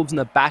had Direwolves in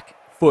the back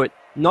foot,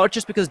 not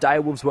just because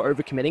Direwolves were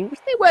overcommitting, which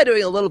they were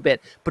doing a little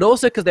bit, but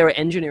also because they were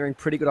engineering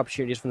pretty good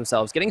opportunities for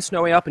themselves. Getting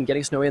Snowy up and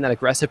getting Snowy in that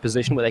aggressive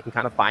position where they can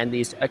kind of find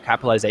these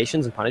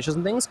capitalizations and punishes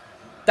and things.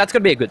 That's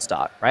going to be a good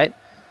start, right?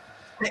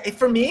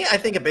 For me, I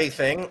think a big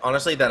thing,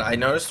 honestly, that I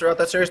noticed throughout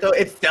that series, though,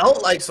 it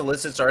felt like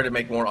Solicit started to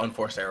make more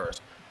unforced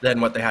errors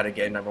than what they had in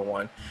game number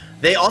 1.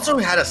 They also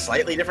had a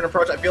slightly different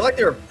approach. I feel like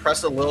they were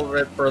pressed a little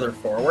bit further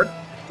forward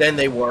than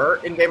they were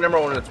in game number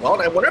 1 as well,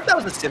 and I wonder if that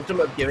was a symptom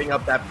of giving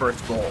up that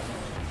first goal.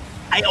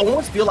 I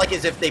almost feel like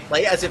as if they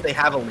play as if they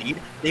have a lead,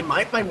 they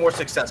might find more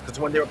success, because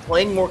when they were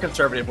playing more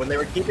conservative, when they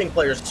were keeping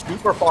players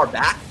super far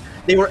back,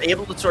 they were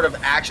able to sort of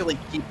actually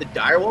keep the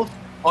Direwolves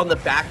on the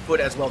back foot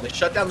as well. They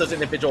shut down those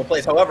individual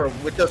plays. However,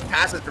 with those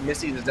passes from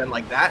Misty to Zen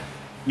like that,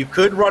 you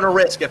could run a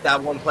risk if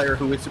that one player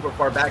who is super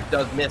far back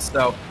does miss.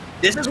 So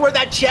this is where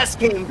that chess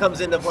game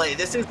comes into play.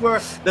 This is where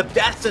the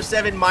best of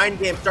 7 mind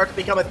games start to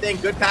become a thing.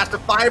 Good pass to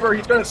Fiber.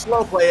 He's going to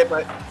slow play it,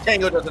 but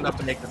Tango does enough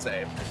to make the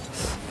save.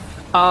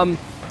 I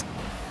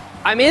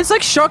mean, it's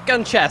like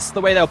shotgun chess, the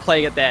way they were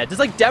playing it there. There's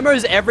like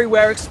demos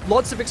everywhere,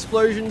 lots of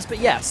explosions, but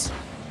yes.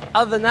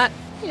 Other than that,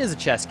 it is a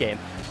chess game.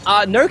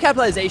 No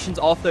capitalizations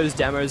off those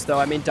demos, though.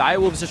 I mean,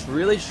 Direwolves just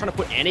really just trying to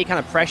put any kind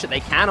of pressure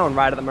they can on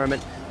right at the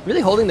moment.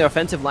 Really holding their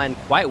offensive line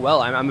quite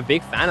well. I'm a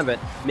big fan of it.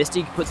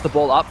 Misty puts the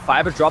ball up.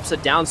 Fiber drops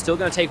it down. Still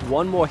going to take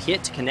one more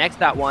hit to connect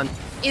that one.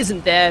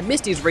 Isn't there.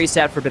 Misty's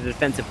reset for a bit of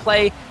defensive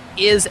play.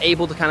 Is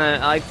able to kind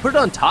of like put it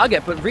on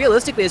target, but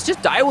realistically, it's just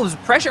Direwolves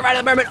pressure right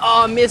at the moment.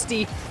 Oh,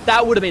 Misty,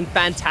 that would have been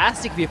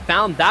fantastic if you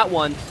found that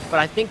one, but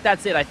I think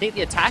that's it. I think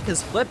the attack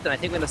has flipped, and I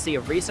think we're going to see a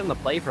reset on the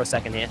play for a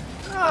second here.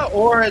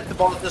 Or the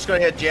ball's just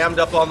going to get jammed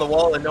up on the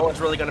wall, and no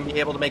one's really going to be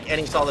able to make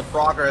any solid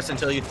progress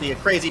until you see a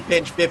crazy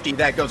pinch 50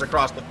 that goes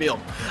across the field.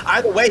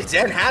 Either way,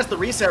 Zen has the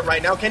reset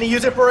right now. Can he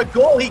use it for a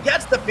goal? He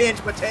gets the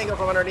pinch, but Tango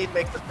from underneath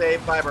makes the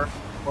save. Fiber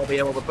won't be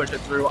able to push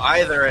it through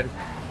either, and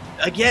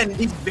again,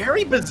 these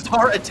very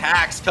bizarre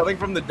attacks coming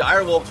from the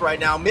Direwolves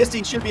right now.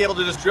 Misty should be able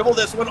to just dribble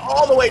this one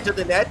all the way to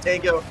the net.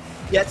 Tango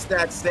gets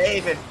that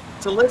save, and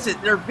Solicit,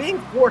 they're being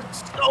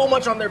forced so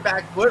much on their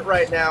back foot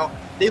right now.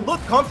 They look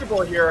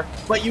comfortable here,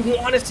 but you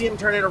want to see them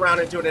turn it around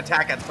into an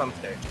attack at some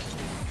stage.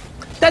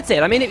 That's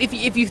it. I mean, if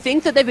you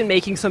think that they've been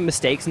making some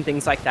mistakes and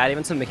things like that,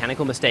 even some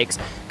mechanical mistakes,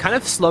 kind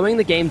of slowing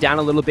the game down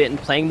a little bit and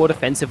playing more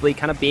defensively,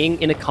 kind of being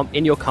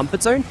in your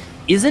comfort zone,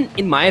 isn't,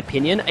 in my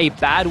opinion, a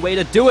bad way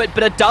to do it,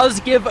 but it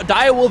does give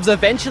Direwolves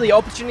eventually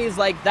opportunities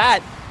like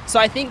that. So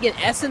I think, in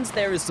essence,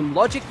 there is some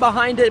logic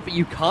behind it, but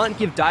you can't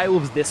give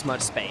Direwolves this much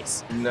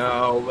space.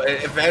 No,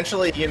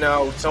 eventually, you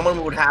know,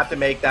 someone would have to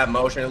make that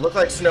motion. It looked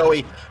like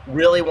Snowy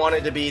really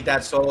wanted to be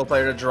that solo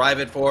player to drive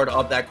it forward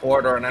up that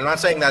corridor, and I'm not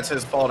saying that's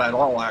his fault at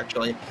all,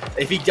 actually.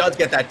 If he does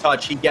get that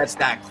touch, he gets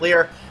that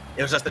clear.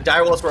 It was just the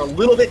Direwolves were a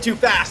little bit too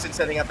fast in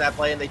setting up that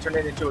play, and they turned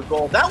it into a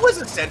goal. That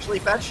was essentially,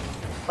 Fetch,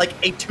 like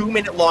a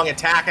 2-minute-long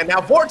attack, and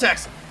now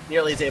Vortex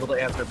nearly is able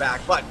to answer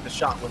back, but the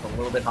shot was a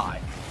little bit high.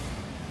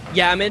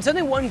 Yeah, I mean, it's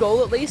only one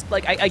goal at least.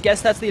 Like, I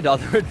guess that's the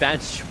other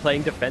advantage of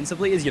playing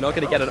defensively is you're not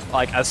going to get a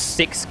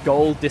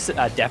 6-goal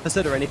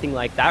deficit or anything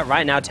like that.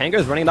 Right now,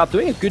 Tango's running it up,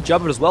 doing a good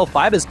job of it as well.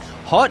 Fiber's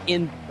hot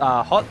in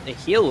the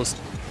heels,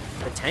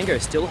 but Tango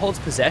still holds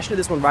possession of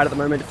this one right at the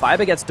moment.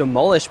 Fiber gets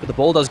demolished, but the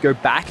ball does go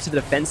back to the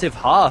defensive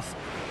half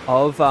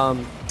of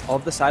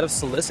the side of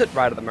Solicit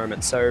right at the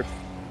moment. So,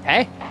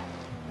 hey,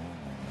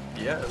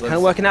 yeah, kind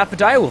of working out for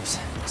Direwolves.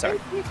 Sorry.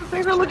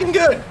 Things are looking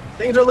good.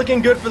 Things are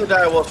looking good for the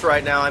Direwolves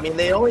right now. I mean,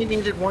 they only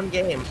needed one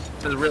game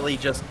to really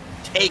just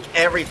take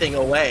everything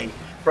away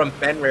from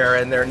Fenrir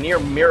and their near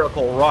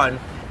miracle run.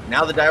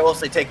 Now the Direwolves,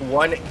 they take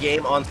one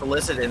game on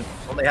Solicit, and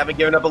well, they haven't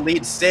given up a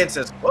lead since.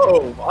 As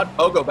whoa, odd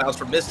pogo bounce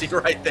from Misty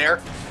right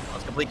there.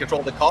 Lost complete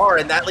control of the car,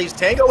 and that leaves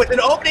Tango with an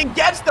opening,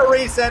 gets the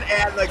reset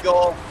and the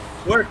goal.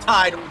 We're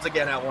tied once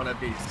again at one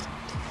apiece.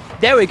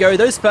 There we go.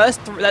 Those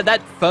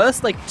that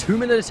first like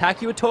 2-minute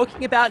attack you were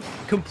talking about,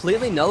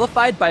 completely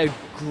nullified by a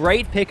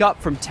great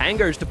pickup from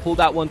Tangos to pull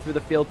that one through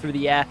the field, through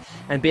the air,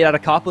 and beat out a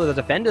couple of the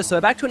defenders. So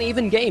back to an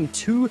even game,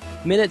 2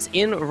 minutes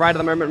in right at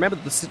the moment. Remember,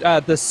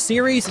 the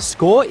series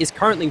score is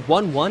currently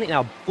 1-1 in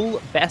our full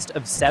best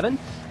of 7,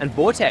 and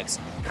Vortex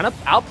kind of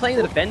outplaying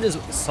the defenders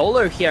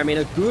solo here. I mean,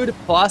 a good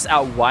pass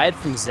out wide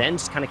from Zen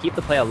to kind of keep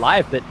the play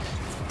alive, but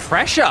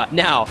pressure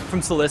now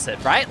from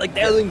Solicit, right? Like,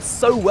 they're doing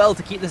so well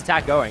to keep this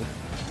attack going.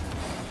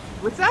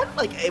 Was that,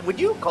 like, would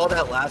you call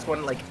that last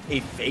one, like, a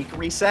fake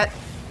reset?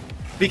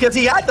 Because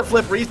he had the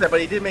flip reset, but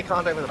he did make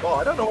contact with the ball.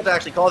 I don't know what to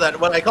actually call that.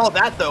 What I call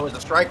that, though, is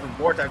a strike from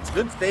Vortex.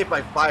 Good save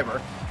by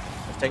Fiber.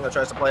 As Tango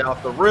tries to play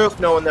off the roof,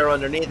 knowing they're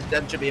underneath,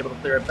 then should be able to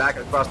clear it back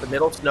across the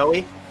middle.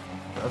 Snowy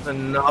does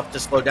enough to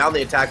slow down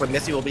the attack, but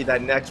Missy will be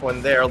that next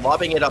one there,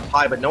 lobbing it up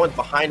high, but no one's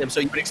behind him. So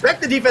you would expect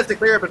the defense to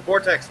clear it, but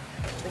Vortex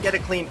can get a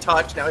clean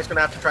touch. Now he's going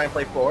to have to try and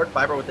play forward.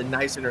 Fiber with a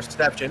nice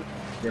interception.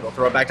 He's able to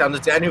throw it back down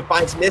to Zen, who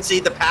finds Missy.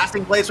 The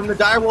passing plays from the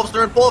Direwolves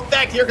are in full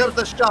effect. Here comes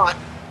the shot.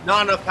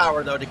 Not enough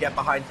power, though, to get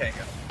behind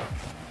Tango.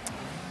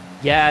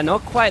 Yeah,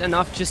 not quite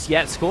enough just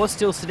yet. Score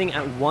still sitting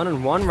at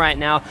 1-1 right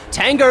now.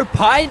 Tango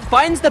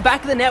finds the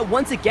back of the net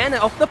once again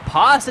off the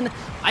pass, and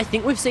I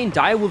think we've seen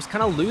Direwolves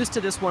kind of lose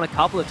to this one a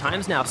couple of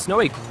times now.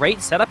 Snowy,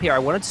 great setup here. I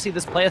wanted to see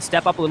this player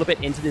step up a little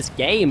bit into this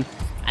game,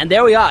 and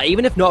there we are.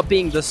 Even if not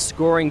being the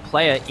scoring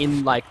player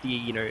in, like, the,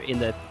 you know, in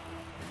the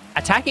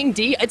attacking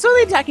D, it's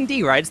only attacking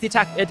D, right? It's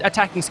the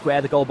attacking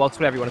square, the goal box,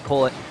 whatever you want to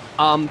call it.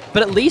 But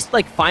at least,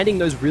 like, finding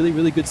those really,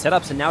 really good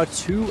setups, and now a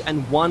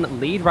 2-1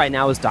 lead right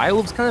now as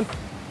Direwolves kind of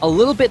a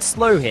little bit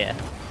slow here.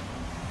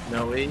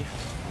 Snowy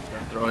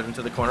gonna throw it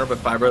into the corner, but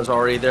Fibro's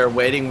already there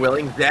waiting,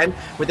 willing. Zen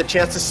with a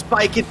chance to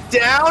spike it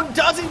down,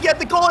 doesn't get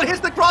the goal, it hits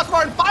the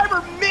crossbar, and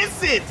Fibro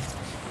misses!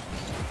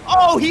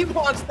 Oh, he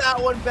wants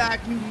that one back.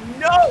 You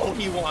know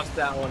he wants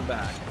that one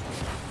back.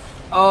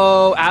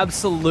 Oh,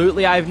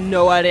 absolutely. I have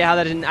no idea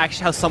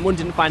how someone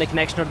didn't find a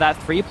connection of that.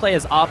 3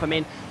 players up. I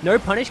mean, no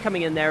punish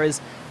coming in there as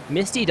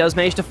Misty does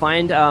manage to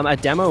find a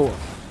demo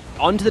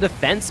onto the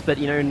defense, but,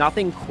 you know,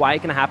 nothing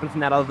quite going to happen from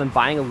that other than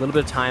buying a little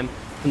bit of time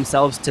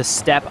themselves to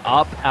step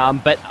up.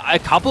 But a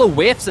couple of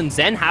whiffs, and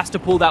Zen has to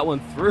pull that one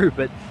through,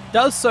 but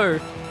does so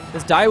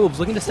as Direwolves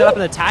looking to set up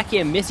an attack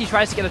here. Missy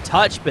tries to get a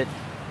touch, but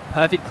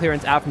perfect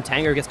clearance out from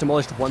Tango, gets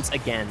demolished once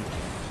again.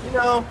 You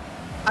know,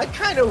 I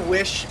kind of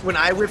wish when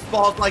I whiff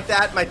balls like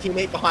that, my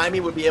teammate behind me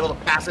would be able to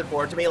pass it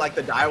forward to me like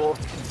the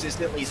Direwolves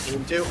consistently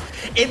seem to.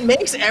 It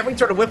makes every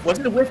sort of whiff. Was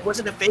it a whiff? Was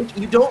it a fake?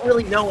 You don't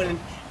really know. And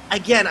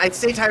again, I'd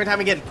say time and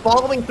time again,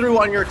 following through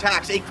on your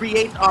attacks, it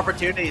creates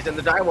opportunities, and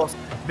the Direwolves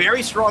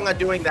very strong on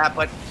doing that,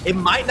 but it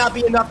might not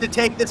be enough to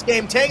take this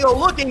game. Tango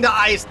looking to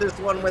ice this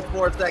one with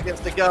 4 seconds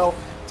to go,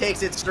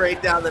 takes it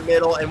straight down the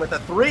middle, and with a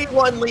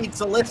 3-1 lead,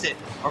 Solicit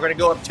are going to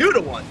go up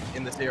 2-1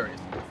 in the series.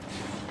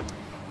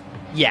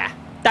 Yeah,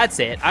 that's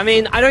it. I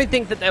mean, I don't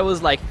think that there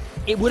was, like,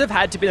 it would have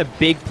had to be a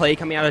big play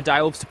coming out of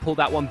Direwolves to pull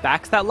that one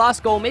back. So that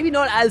last goal, maybe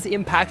not as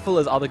impactful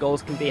as other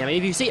goals can be. I mean,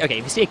 if you see a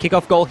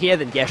kickoff goal here,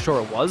 then yeah,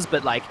 sure it was.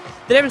 But, like,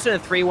 the difference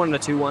between a 3-1 and a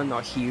 2-1,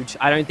 not huge.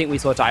 I don't think we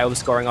saw Direwolves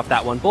scoring off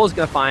that one. Ball's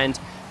going to find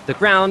the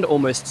ground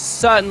almost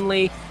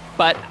certainly.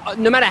 But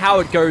no matter how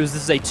it goes,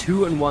 this is a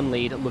 2-1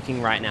 lead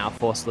looking right now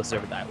for Solicit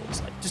over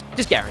Direwolves. Like,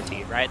 just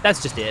guaranteed, right?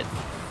 That's just it.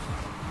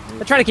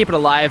 They're trying to keep it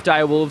alive,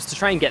 Direwolves, to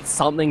try and get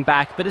something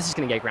back, but it's just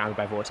going to get grounded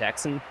by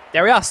Vortex. And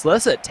there we are,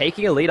 Solicit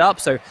taking a lead up.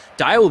 So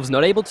Direwolves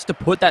not able to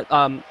put that,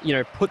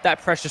 put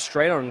that pressure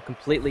straight on and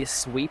completely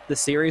sweep the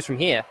series from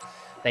here.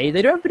 They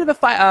do have a bit of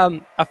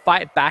a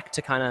fight back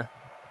to kind of,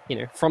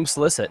 from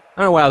Solicit.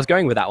 I don't know where I was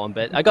going with that one,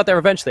 but I got there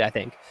eventually, I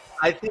think.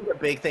 I think a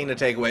big thing to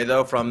take away,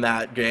 though, from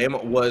that game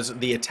was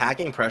the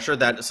attacking pressure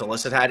that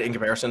Solicit had in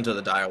comparison to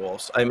the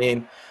Direwolves. I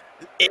mean,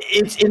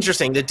 it's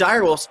interesting. The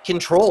Direwolves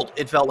controlled,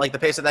 it felt like, the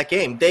pace of that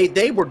game.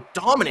 They were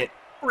dominant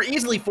for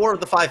easily 4 of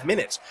the 5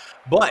 minutes.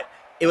 But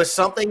it was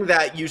something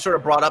that you sort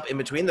of brought up in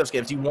between those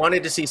games. You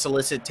wanted to see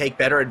Solicit take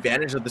better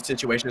advantage of the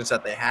situations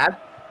that they had.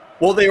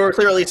 Well, they were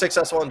clearly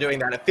successful in doing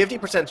that. A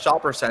 50%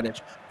 shot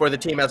percentage for the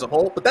team as a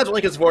whole, but that's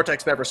only because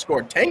Vortex never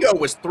scored. Tango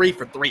was 3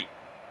 for 3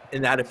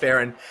 in that affair.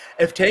 And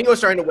if Tango's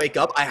starting to wake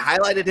up, I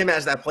highlighted him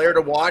as that player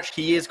to watch.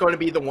 He is going to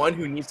be the one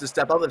who needs to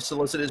step up if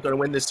Solicit is going to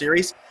win this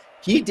series.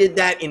 He did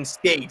that in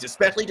spades,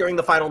 especially during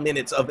the final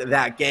minutes of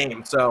that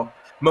game. So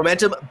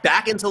momentum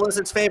back in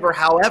Solicit's favor.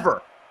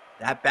 However,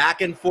 that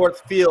back and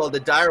forth field, the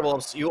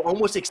Direwolves, you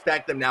almost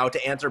expect them now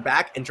to answer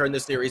back and turn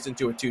this series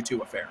into a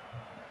 2-2 affair.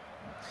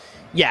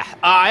 Yeah,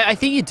 I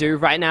think you do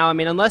right now. I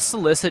mean, unless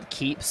Solicit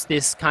keeps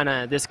this kind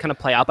of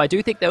play up, I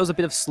do think there was a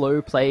bit of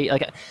slow play,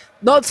 like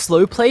not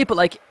slow play, but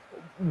like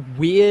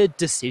weird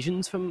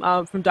decisions from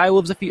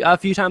Direwolves a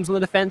few times on the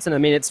defense. And I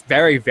mean, it's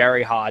very,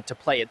 very hard to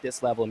play at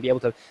this level and be able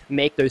to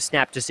make those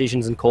snap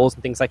decisions and calls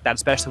and things like that,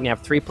 especially when you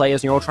have 3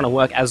 players and you're all trying to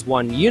work as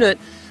one unit.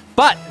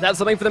 But that's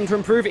something for them to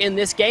improve in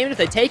this game. And if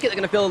they take it, they're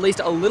going to feel at least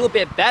a little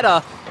bit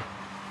better.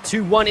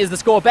 2-1 is the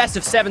score, best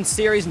of 7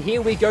 series, and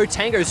here we go.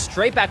 Tango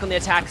straight back on the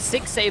attack.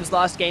 6 saves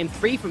last game,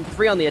 3 from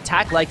 3 on the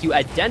attack, like you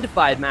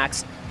identified,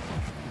 Max.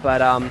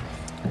 But,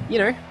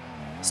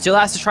 still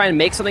has to try and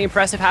make something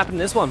impressive happen in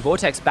this one.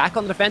 Vortex back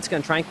on the defense,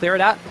 going to try and clear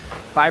it out.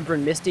 Fiber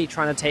and Misty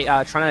going to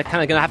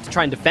have to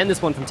try and defend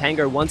this one from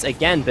Tango once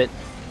again, but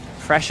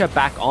pressure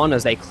back on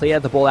as they clear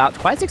the ball out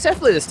quite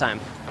successfully this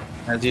time.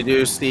 As you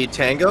do see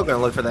Tango, going to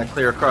look for that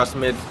clear across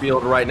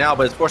midfield right now,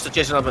 but his forced to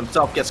chase it up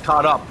himself, gets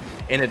caught up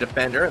in a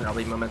defender, and that'll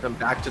leave momentum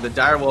back to the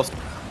Direwolves.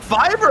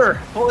 Fiber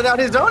pulling out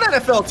his own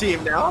NFL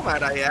team now,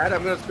 might I add.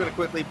 I'm just going to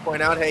quickly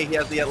point out, hey, he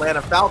has the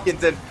Atlanta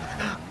Falcons, and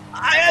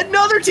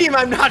another team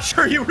I'm not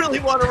sure you really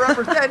want to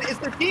represent is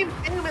the team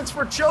famous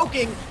for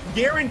choking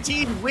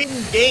guaranteed win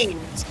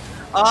games.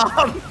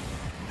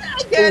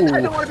 Again,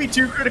 I don't want to be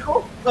too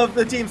critical of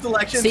the team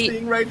selection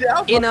seeing right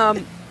now.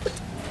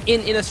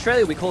 In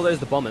Australia, we call those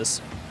the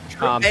Bombers.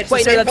 Wait, no,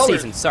 that's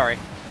season. Sorry.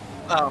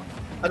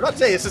 I was about to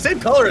say, it's the same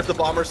color as the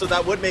Bombers, so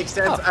that would make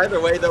sense.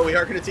 Either way, though, we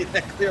are going to see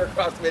that clear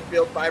across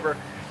midfield. Fiber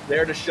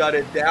there to shut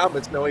it down,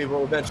 but Snowy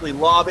will eventually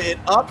lob it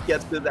up,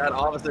 gets to that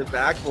opposite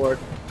backboard.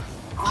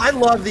 I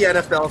love the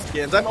NFL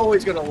skins. I'm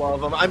always going to love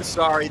them. I'm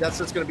sorry. That's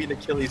just going to be an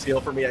Achilles heel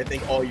for me, I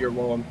think, all year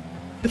long.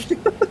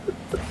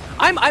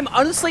 I'm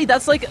honestly,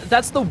 that's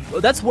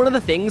one of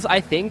the things I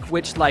think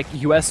which like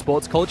US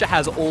sports culture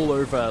has all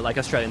over like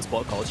Australian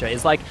sport culture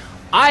is like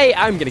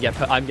I'm gonna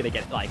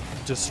get like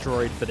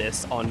destroyed for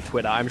this on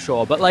Twitter, I'm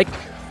sure, but like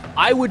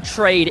I would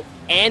trade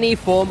any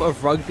form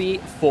of rugby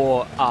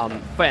for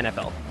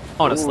NFL,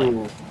 honestly.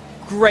 Ooh.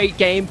 Great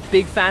game,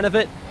 big fan of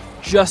it.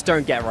 Just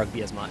don't get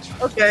rugby as much.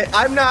 Okay,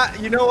 I'm not.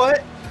 You know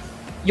what?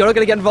 You're not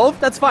gonna get involved?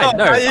 That's fine.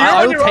 No,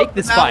 I will take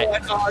this fight.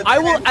 I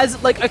will,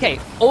 as like, okay.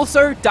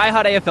 Also,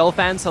 diehard AFL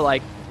fans, so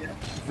like,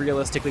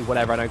 realistically,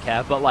 whatever. I don't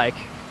care. But like,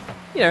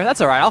 you know, that's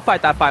all right. I'll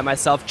fight that fight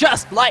myself.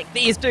 Just like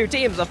these two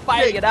teams are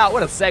fighting it out.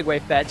 What a segue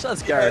fetch.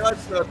 Let's go. Yeah,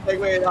 let's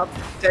segue it up.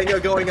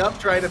 Tango going up,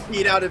 trying to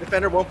beat out a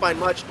defender. Won't find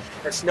much.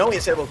 And Snowy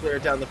is able to clear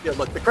it down the field.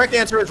 Look, the correct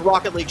answer is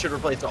Rocket League should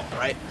replace all,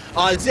 right?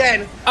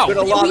 Zen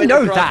gonna lob it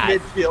across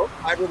midfield.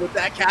 Fiber with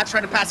that catch,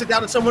 trying to pass it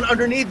down to someone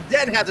underneath.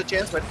 Zen has a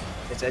chance, but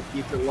instead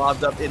keeps it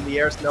lobbed up in the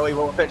air. Snowy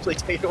will eventually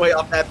take it away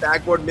off that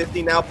backboard.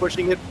 Misty now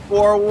pushing it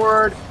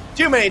forward.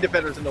 Too many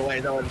defenders in the way,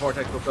 though, and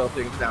Vortex will throw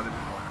things down in the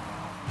corner.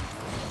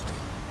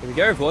 Here we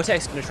go.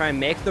 Vortex going to try and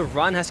make the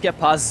run. Has to get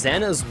past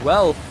Zen as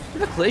well.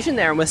 Bit of a collision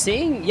there, and we're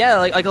seeing, yeah,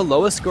 like a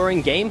lower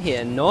scoring game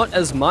here. Not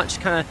as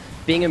much kind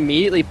of being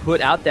immediately put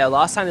out there.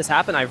 Last time this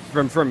happened,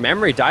 from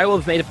memory,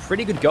 Direwolves made a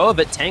pretty good go of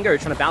it. Tango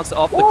trying to bounce it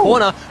off the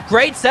corner.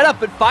 Great setup,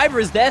 but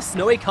Fiber is there.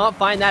 Snowy can't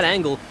find that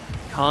angle.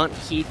 Can't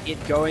keep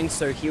it going,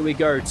 so here we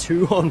go.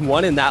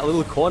 2-on-1 in that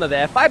little corner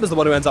there. Fiber's the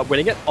one who ends up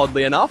winning it,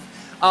 oddly enough.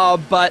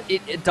 But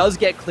it does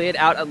get cleared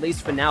out, at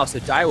least for now. So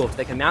Direwolf,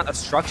 they can mount a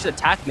structured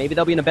attack. Maybe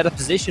they'll be in a better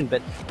position,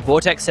 but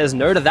Vortex says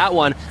no to that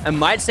one and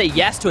might say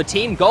yes to a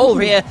team goal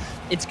here.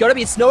 It's got to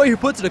be Snowy who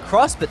puts it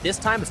across, but this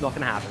time it's not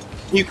going to happen.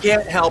 You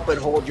can't help but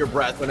hold your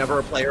breath whenever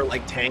a player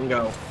like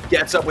Tango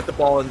gets up with the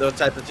ball in those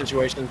types of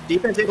situations.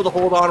 Defense able to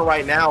hold on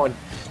right now, and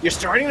you're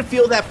starting to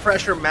feel that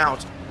pressure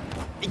mount.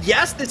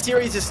 Yes, the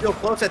series is still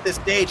close at this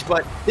stage,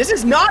 but this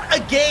is not a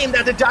game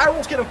that the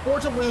Direwolves can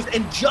afford to lose.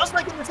 And just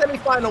like in the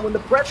semifinal, when the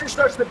pressure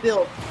starts to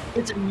build,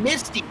 it's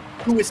Misty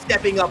who is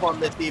stepping up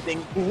on this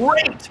evening.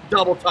 Great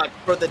double touch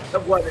for the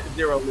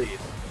 1-0 lead.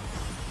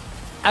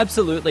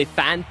 Absolutely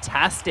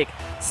fantastic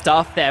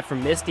stuff there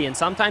from Misty, and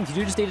sometimes you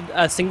do just need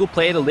a single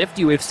player to lift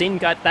you. We've seen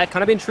that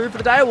kind of been true for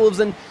the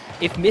Direwolves, and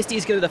if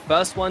Misty's going to be the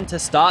first one to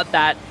start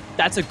that,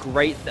 that's a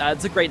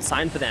great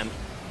sign for them.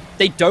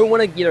 They don't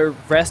want to, you know,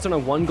 rest on a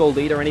 1-goal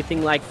lead or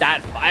anything like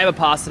that. Fiber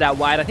passed it out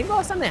wide. I think the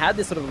last time they had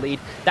this sort of lead,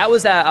 that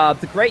was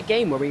the great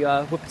game where we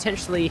were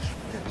potentially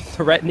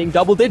threatening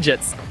double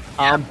digits.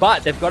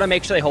 But they've got to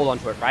make sure they hold on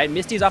to it, right?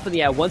 Misty's up in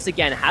the air once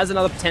again, has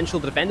another potential.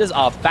 The defenders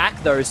are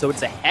back, though, so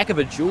it's a heck of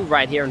a duel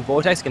right here, and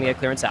Vortex going to get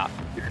clearance out.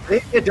 If they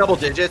get double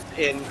digits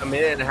in a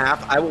minute and a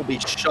half, I will be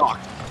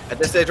shocked. At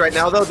this stage right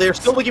now, though, they're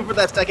still looking for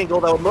that second goal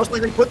that would most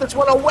likely put this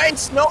one away.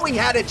 Snowy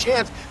had a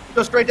chance to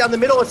go straight down the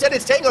middle. Instead,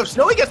 it's Tango.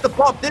 Snowy gets the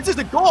bump. This is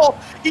the goal.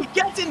 He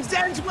gets in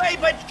Zen's way,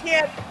 but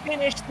can't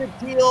finish the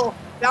deal.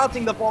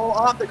 Bouncing the ball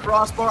off the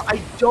crossbar.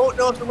 I don't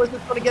know if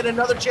Solicit's going to get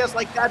another chance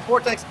like that.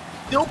 Vortex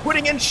still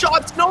putting in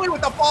shots. Snowy with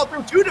the fall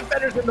through. 2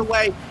 defenders in the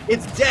way.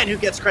 It's Zen who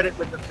gets credit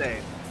with the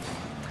save.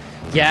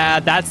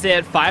 Yeah, that's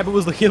it. Fiber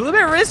was looking a little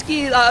bit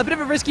risky, a bit of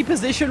a risky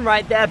position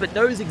right there, but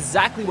knows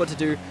exactly what to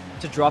do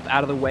to drop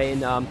out of the way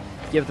and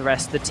give the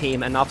rest of the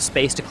team enough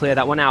space to clear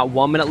that one out.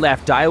 1 minute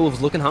left. Direwolves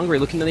looking hungry,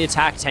 looking to the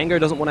attack. Tango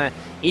doesn't want to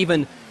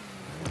even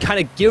kind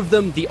of give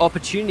them the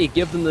opportunity,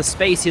 give them the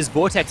space. His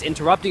Vortex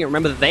interrupting it.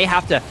 Remember that they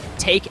have to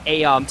take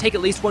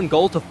at least 1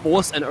 goal to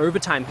force an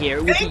overtime here.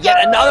 It will be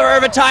yet another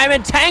overtime,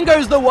 and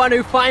Tango's the one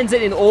who finds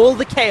it in all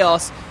the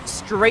chaos,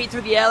 straight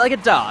through the air like a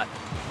dart.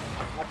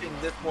 Watching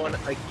this one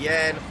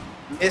again.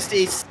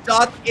 Misty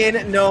stuck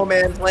in no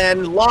man's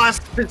land,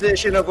 lost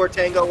position of where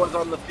Tango was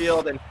on the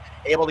field, and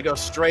able to go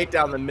straight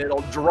down the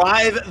middle,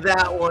 drive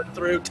that one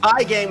through.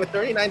 Tie game with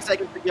 39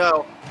 seconds to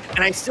go. And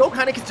I still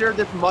kind of consider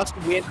this must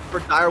win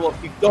for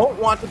Direwolf. You don't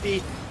want to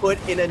be put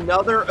in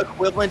another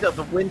equivalent of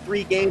the win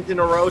 3 games in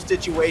a row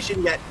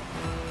situation, yet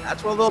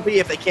that's what they'll be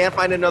if they can't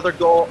find another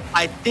goal.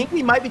 I think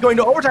we might be going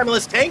to overtime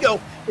unless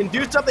Tango can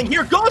do something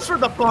here. Goes for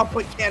the bump,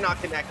 but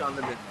cannot connect on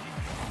the mid.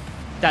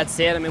 That's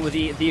it. I mean, with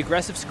the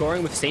aggressive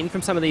scoring we've seen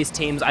from some of these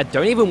teams, I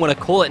don't even want to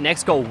call it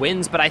next goal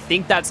wins, but I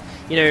think that's,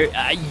 you know,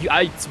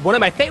 it's one of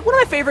my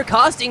favorite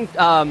casting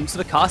sort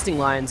of casting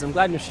lines. I'm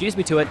glad you introduced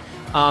me to it.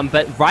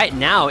 But right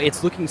now,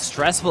 it's looking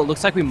stressful. It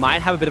looks like we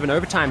might have a bit of an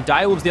overtime.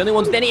 Direwolves the only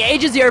ones with any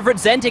agency over it.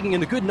 Zen taking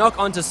in a good knock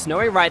onto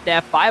Snowy right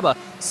there. Fiber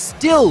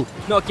still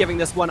not giving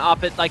this one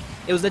up. It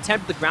was an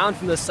attempt at the ground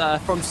from this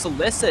from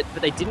Solicit,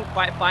 but they didn't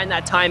quite find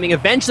that timing.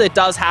 Eventually, it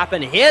does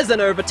happen. Here's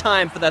an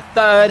overtime for the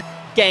third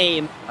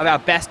game of our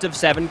best of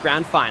 7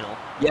 grand final.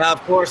 Yeah,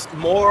 of course,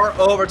 more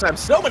overtime.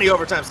 So many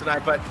overtimes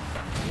tonight, but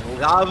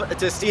love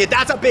to see it.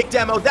 That's a big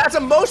demo. That's a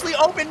mostly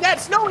open net.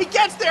 Snowy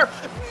gets there,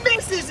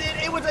 misses it.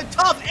 It was a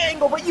tough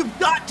angle, but you've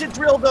got to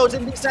drill those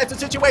in these types of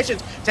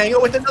situations. Tango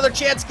with another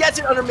chance, gets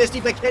it under Misty,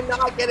 but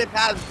cannot get it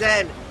past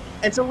Zen.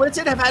 And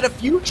Solicit have had a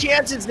few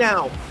chances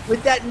now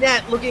with that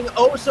net looking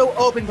oh so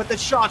open, but the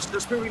shots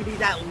just proving to be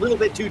that little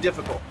bit too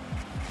difficult.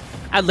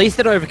 At least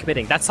they're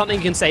overcommitting. That's something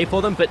you can say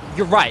for them, but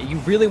you're right. You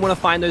really want to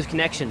find those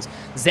connections.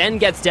 Zen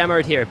gets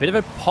demoed here. A bit of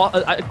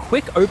a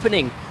quick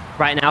opening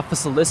right now for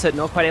Solicit.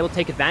 Not quite able to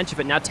take advantage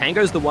of it. Now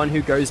Tango's the one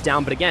who goes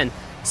down, but again,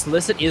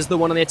 Solicit is the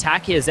one on the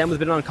attack here. Zen with a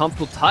bit of an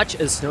uncomfortable touch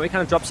as Snowy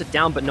kind of drops it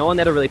down, but no one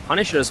there to really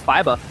punish it as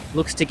Fiber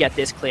looks to get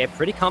this clear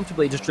pretty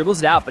comfortably. Just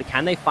dribbles it out, but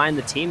can they find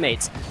the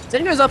teammates?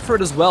 Zen goes up for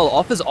it as well,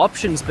 offers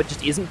options, but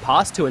just isn't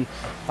passed to, and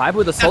Fiber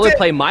with a solid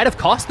play might have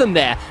cost them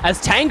there as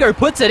Tango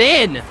puts it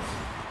in.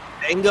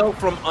 Tango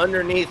from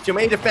underneath. Too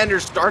many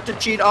defenders start to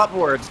cheat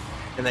upwards,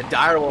 and the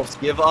Direwolves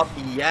give up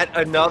yet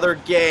another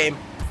game.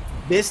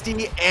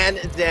 Misty and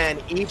Zen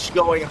each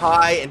going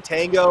high, and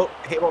Tango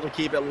able to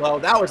keep it low.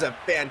 That was a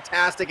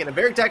fantastic and a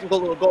very technical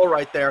little goal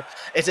right there.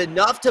 It's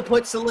enough to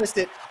put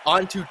Solicit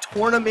onto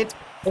tournament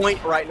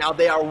point right now.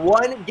 They are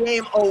 1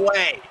 game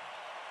away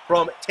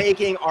from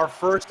taking our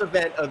first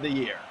event of the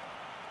year.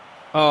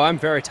 Oh, I'm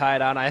very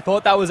tired, aren't I? I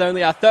thought that was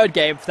only our 3rd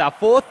game. For our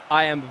 4th,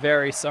 I am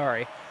very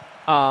sorry.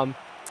 I'm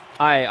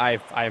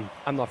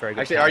not very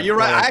good. Actually, are you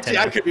right? Actually,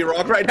 I could be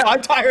wrong right now.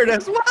 I'm tired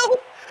as well.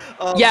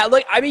 Yeah,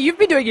 look, I mean, you've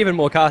been doing even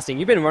more casting.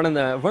 You've been running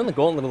the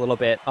gauntlet a little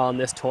bit on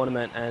this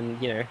tournament, and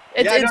you know,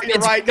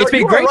 it's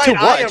been great to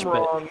watch. I am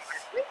wrong.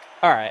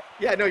 All right.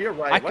 Yeah, no, you're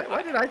right.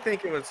 Why did I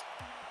think it was?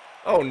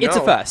 Oh no, it's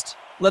a first.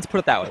 Let's put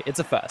it that way. It's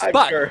a first.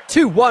 But sure.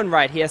 2-1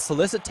 right here.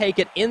 Solicit take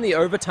it in the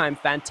overtime.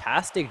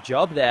 Fantastic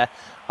job there.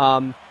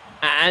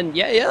 And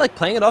yeah, like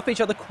playing it off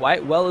each other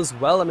quite well as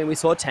well. I mean, we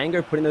saw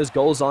Tango putting those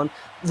goals on.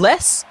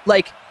 Less,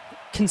 like,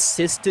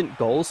 consistent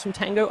goals from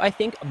Tango, I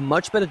think. A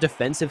much better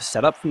defensive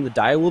setup from the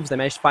Direwolves. They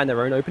managed to find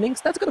their own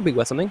openings. That's got to be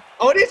worth something.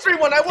 Oh, it is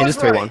 3-1. I was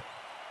right.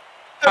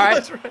 All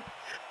right.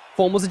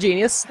 Form was a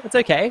genius. That's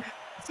okay.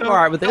 So, all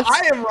right with this.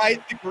 I am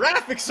right. The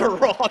graphics are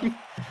wrong.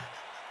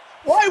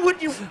 Why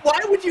would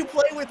you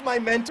play with my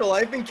mental?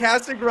 I've been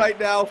casting right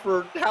now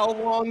for how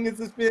long has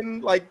this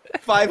been? Like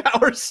 5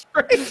 hours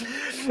straight.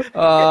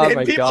 Oh and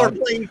my people God. are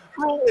playing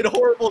cruel and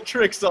horrible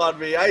tricks on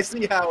me. I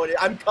see how it is.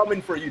 I'm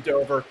coming for you,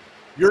 Dover.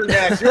 You're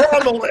next. You're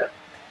on the list.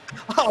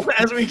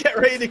 As we get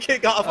ready to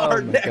kick off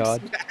our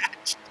next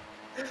match.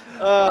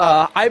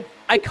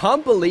 I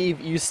can't believe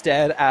you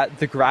stared at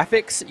the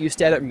graphics, you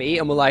stared at me,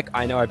 and were like,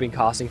 I know I've been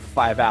casting for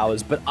 5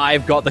 hours, but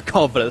I've got the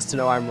confidence to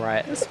know I'm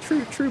right. It's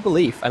true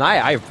belief, and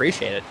I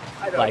appreciate it.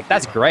 Like,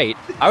 that's great.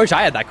 I wish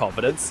I had that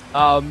confidence.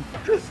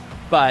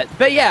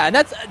 But yeah, and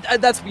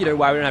that's you know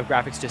why we don't have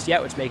graphics just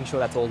yet, which is making sure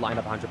that's all lined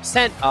up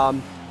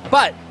 100%.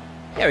 But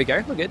there we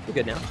go. We're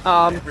good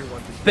now.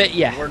 But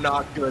yeah, we're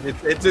not good.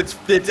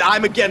 It's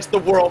I'm against the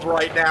world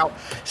right now.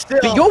 Still,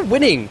 but you're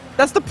winning.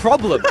 That's the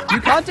problem.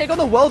 You can't take on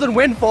the world and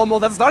win,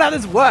 Formal. That's not how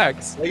this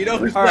works. Well, you know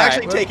who's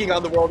actually taking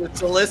on the world? It's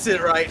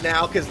Solicit right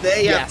now, because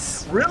they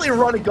have really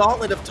run a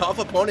gauntlet of tough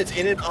opponents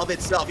in and of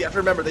itself. You have to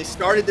remember, they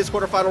started this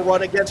quarterfinal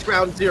run against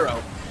Ground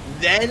Zero.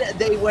 Then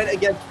they went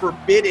against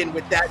Forbidden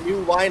with that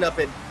new lineup,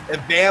 and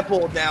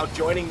Vample now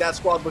joining that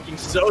squad looking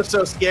so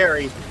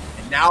scary.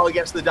 And now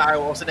against the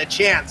Direwolves, and a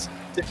chance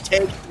to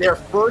take their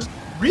first,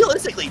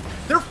 realistically,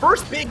 their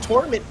first big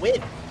tournament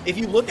win. If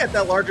you look at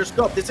that larger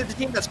scope, this is a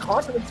team that's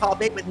constantly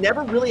top 8, but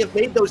never really have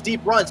made those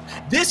deep runs.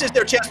 This is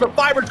their chance, but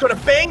Fiber's going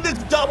to bang this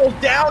double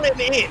down and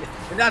in,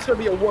 and that's going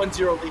to be a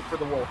 1-0 lead for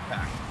the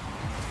Wolfpack.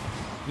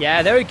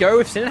 Yeah, there we go.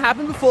 We've seen it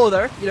happen before,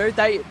 though. You know,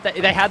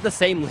 they had the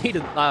same lead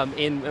in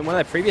one of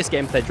their previous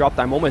games they dropped,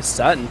 I'm almost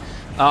certain.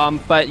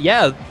 But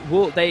yeah,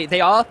 well,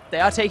 they are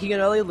taking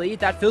an early lead.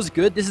 That feels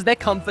good. This is their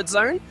comfort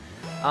zone.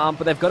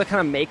 But they've got to kind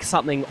of make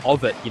something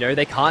of it, you know?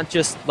 They can't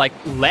just, like,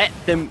 let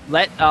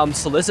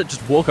Solicit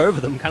just walk over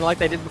them, kind of like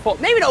they did before.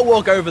 Maybe not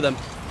walk over them,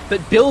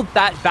 but build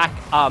that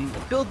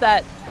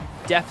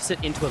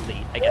deficit into a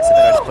lead, I guess, if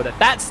I don't put it.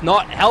 That's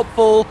not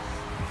helpful.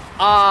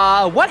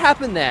 What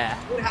happened there?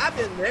 What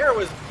happened there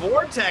was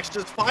Vortex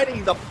just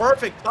finding the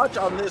perfect touch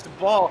on this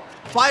ball.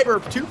 Fiber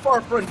too far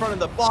in front of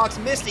the box.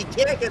 Misty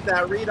can't get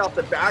that read off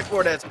the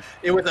backboard as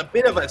it was a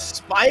bit of a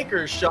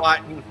spiker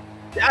shot. And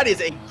that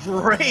is a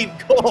great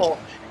goal,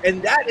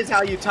 and that is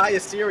how you tie a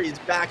series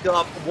back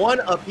up 1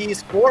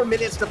 apiece. 4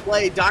 minutes to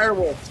play.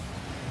 Direwolves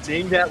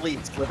seeing that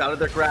lead slip out of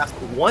their grasp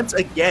once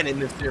again in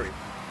this series.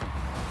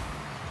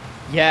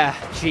 Yeah,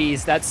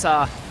 geez, that's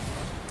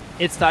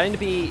it's starting to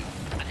be.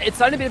 it's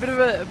starting to be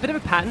a bit of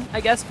a pattern,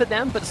 I guess, for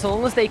them. But so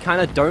long as they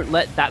kind of don't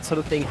let that sort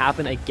of thing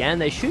happen again,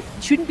 they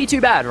shouldn't be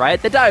too bad,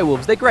 right? They're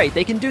direwolves, they're great,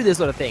 they can do this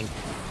sort of thing.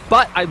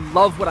 But I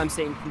love what I'm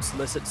seeing from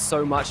Solicit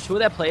so much. Two of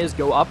their players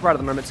go up right at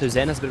the moment, so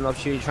Zen has a bit of an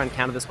opportunity to try and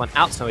counter this one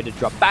out. Snowy did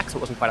drop back, so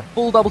it wasn't quite a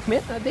full double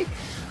commit, I think.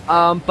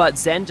 But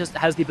Zen just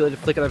has the ability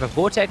to flick it over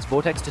Vortex.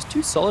 Vortex just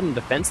too solid in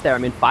defense there. I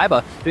mean,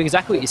 Fiber doing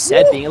exactly what you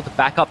said, being able to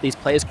back up these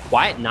players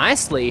quite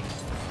nicely.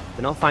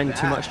 They're not finding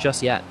too much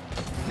just yet.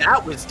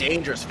 That was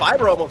dangerous.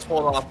 Fiber almost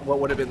pulled off what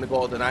would have been the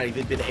goal tonight if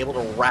he'd been able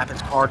to wrap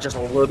his car just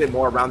a little bit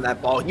more around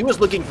that ball. He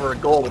was looking for a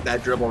goal with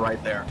that dribble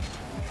right there.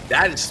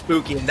 That is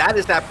spooky, and that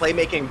is that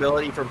playmaking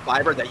ability from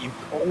Fiber that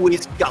you've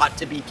always got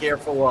to be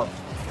careful of.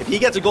 If he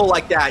gets a goal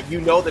like that, you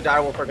know the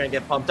Direwolves are going to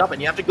get pumped up,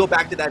 and you have to go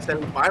back to that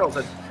semifinals.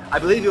 And I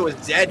believe it was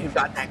Zed who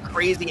got that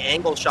crazy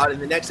angle shot, and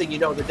the next thing you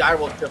know, the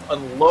Direwolves just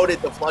unloaded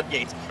the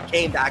floodgates,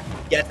 came back,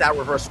 gets that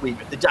reverse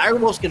sweep. If the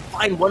Direwolves can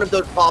find one of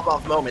those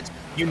pop-off moments,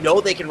 you know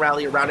they can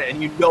rally around it,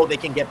 and you know they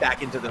can get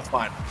back into this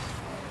final.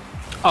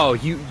 Oh,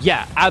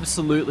 yeah,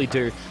 absolutely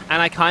do.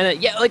 And I kind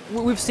of, like,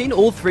 we've seen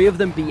all three of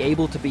them be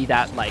able to be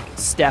that, like,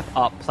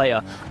 step-up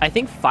player. I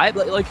think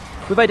Fiber, like,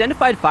 we've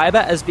identified Fiber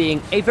as being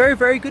a very,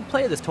 very good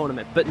player this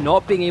tournament, but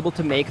not being able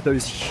to make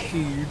those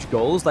huge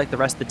goals like the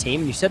rest of the team.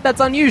 And you said that's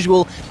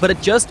unusual, but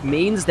it just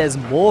means there's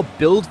more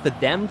build for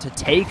them to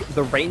take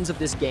the reins of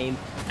this game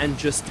and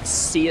just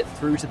see it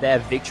through to their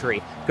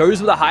victory. Goes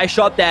with a high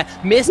shot there.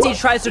 Misty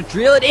tries to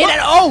drill it in,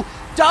 and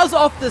does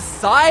off the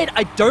side.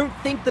 I don't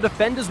think the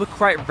defenders were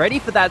quite ready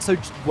for that, so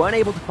just weren't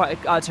able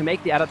to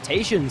make the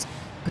adaptations.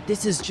 But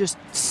this is just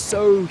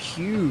so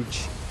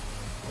huge.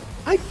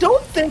 I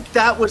don't think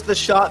that was the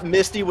shot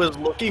Misty was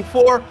looking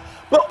for,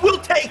 but we'll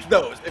take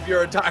those if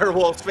you're a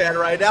Direwolves fan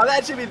right now.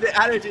 That should be the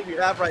attitude you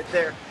have right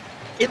there.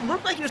 It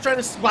looked like he was trying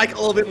to spike a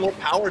little bit more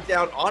power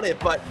down on it,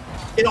 but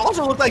it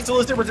also looked like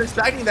Solicit was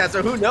expecting that,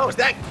 so who knows?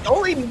 That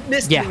only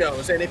Misty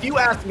knows, and if you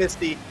ask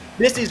Misty,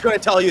 Misty's going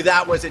to tell you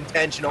that was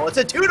intentional. It's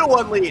a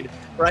 2-1 lead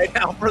right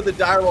now for the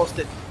Direwolves.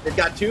 They've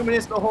got 2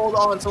 minutes to hold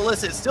on.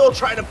 Solicit still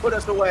trying to put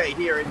us away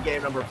here in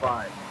game number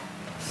 5.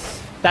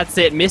 That's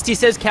it. Misty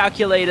says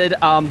calculated. The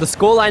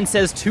scoreline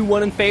says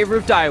 2-1 in favor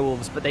of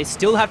Direwolves, but they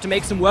still have to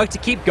make some work to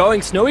keep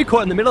going. Snowy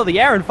caught in the middle of the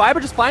air, and Fiber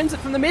just finds it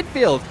from the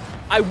midfield.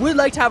 I would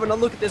like to have another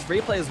look at this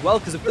replay as well,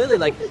 because clearly,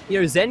 like, you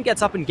know, Zen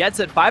gets up and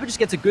gets it. Fiber just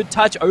gets a good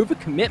touch over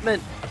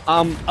commitment.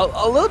 A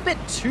little bit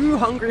too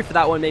hungry for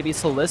that one, maybe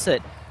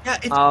Solicit. Yeah,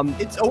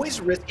 it's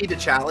always risky to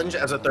challenge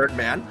as a third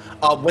man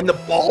when the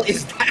ball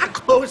is that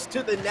close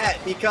to the net,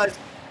 because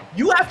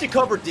you have to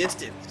cover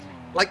distance.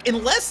 Like,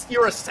 unless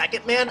you're a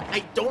second man,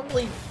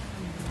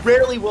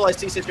 rarely will I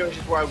see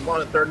situations where I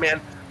want a third man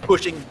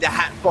pushing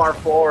that far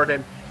forward,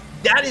 and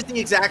that is the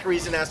exact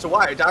reason as to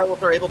why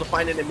Direwolves are able to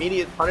find an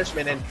immediate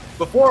punishment. And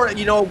before,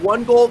 you know,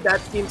 1 goal, that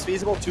seems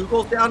feasible. 2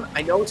 goals down,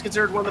 I know it's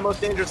considered one of the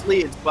most dangerous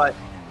leads, but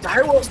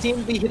Direwolves seem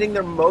to be hitting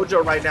their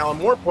mojo right now, and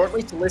more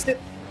importantly, Solicit,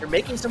 they're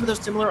making some of those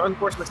similar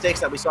unforced mistakes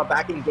that we saw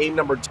back in game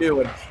number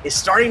 2, and is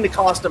starting to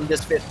cost them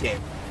this 5th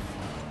game.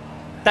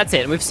 That's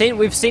it. We've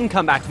seen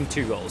comeback from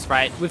 2 goals,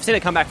 right? We've seen it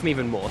come back from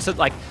even more. So,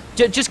 like,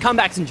 just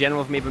comebacks in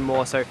general from even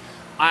more. So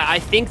I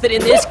think that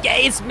in this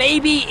case,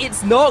 maybe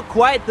it's not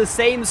quite the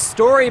same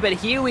story, but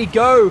here we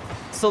go.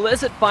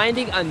 Solicit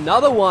finding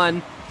another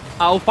one.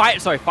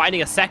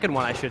 Finding a second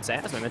one, I should say.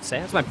 That's what I meant to say.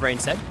 That's what my brain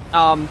said.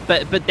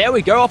 But there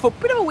we go, off a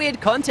bit of a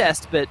weird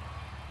contest, but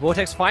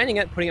Vortex finding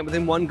it, putting it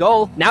within 1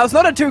 goal. Now it's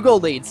not a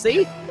 2-goal lead,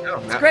 see?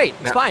 It's great.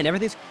 It's fine.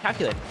 Everything's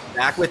calculated.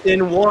 Back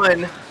within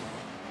 1.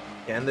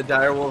 Can the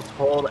Direwolves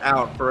hold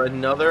out for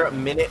another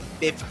minute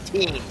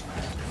 15?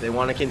 They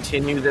want to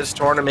continue this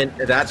tournament.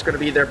 That's going to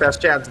be their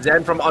best chance.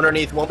 Zen from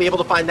underneath won't be able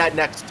to find that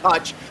next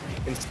touch.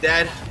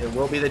 Instead, it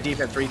will be the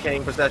defense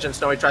retaining possession.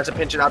 Snowy tries to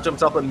pinch it out to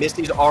himself, but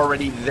Misty's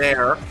already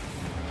there.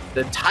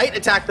 The tight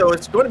attack, though,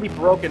 is going to be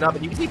broken up,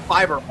 and you can see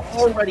Fiber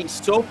already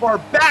so far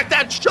back.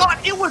 That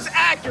shot, it was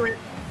accurate.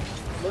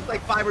 Looks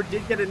like Fiber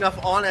did get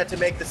enough on it to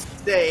make the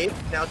save.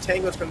 Now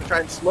Tango's going to try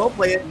and slow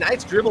play it.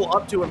 Nice dribble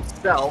up to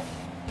himself.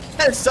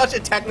 That is such a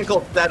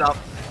technical setup.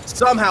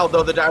 Somehow,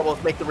 though, the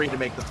Direwolves make the read to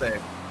make the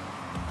save.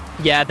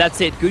 Yeah, that's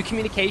it. Good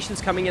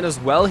communications coming in as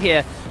well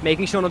here,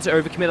 making sure not to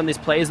overcommit on these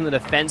players in the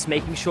defense,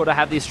 making sure to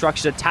have these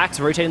structured attacks,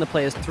 rotating the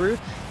players through.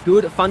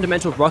 Good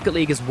fundamental Rocket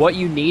League is what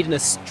you need in a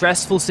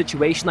stressful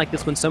situation like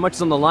this when so much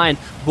is on the line.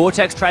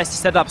 Vortex tries to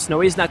set up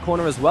Snowy's in that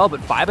corner as well,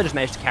 but Fiber just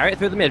managed to carry it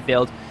through the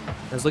midfield.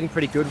 It's looking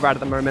pretty good right at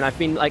the moment. I've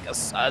been like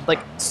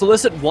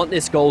Solicit want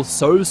this goal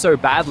so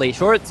badly.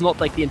 Sure, it's not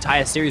like the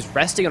entire series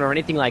resting on or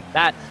anything like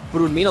that, but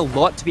it would mean a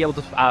lot to be able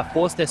to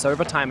force this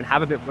overtime and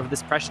have a bit of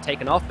this pressure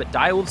taken off, but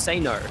Direwolves say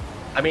no.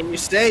 I mean, you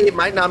say it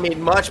might not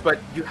mean much, but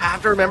you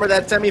have to remember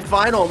that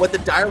semifinal and what the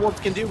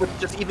Direwolves can do with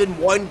just even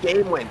 1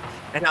 game win,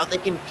 and how they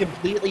can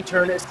completely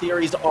turn this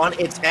series on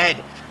its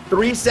head.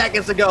 3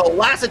 seconds ago,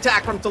 last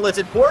attack from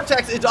Solicit.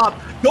 Vortex is up,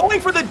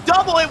 going for the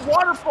double. It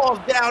waterfalls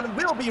down,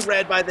 will be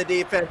read by the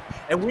defense.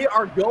 And we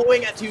are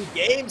going to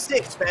game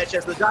 6, Fetch,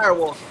 as the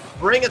Direwolves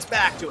bring us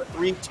back to a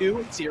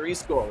 3-2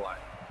 series scoreline.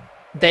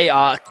 They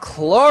are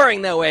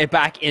clawing their way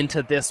back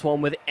into this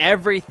one with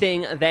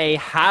everything they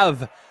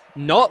have.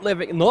 Not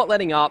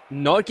letting up,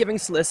 not giving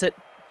Solicit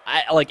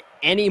like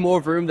any more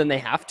room than they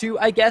have to,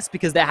 I guess,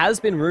 because there has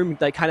been room,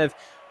 like kind of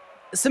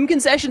some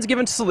concessions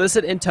given to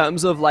Solicit in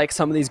terms of like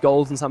some of these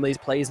goals and some of these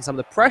plays and some of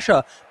the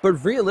pressure, but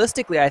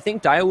realistically, I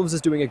think Direwolves is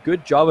doing a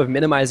good job of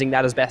minimizing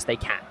that as best they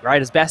can,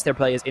 right? As best their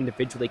players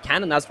individually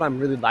can, and that's what I'm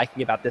really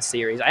liking about this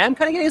series. I am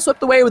kind of getting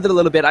swept away with it a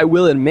little bit, I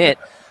will admit,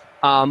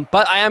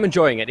 but I am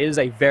enjoying it. It is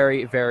a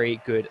very,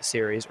 very good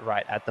series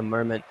right at the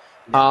moment.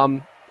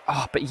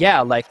 But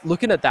yeah, like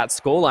looking at that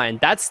scoreline,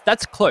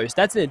 that's close.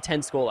 That's an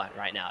intense scoreline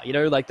right now. You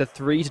know, like the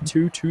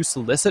 3-2 to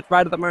Solicit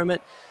right at the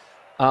moment.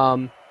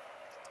 And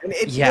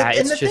the thing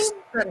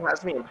that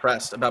has me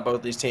impressed about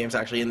both these teams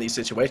actually in these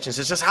situations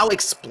is just how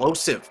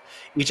explosive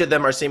each of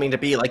them are seeming to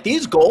be. Like,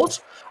 these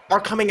goals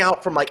are coming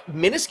out from like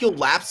minuscule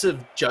lapse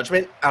of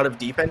judgment out of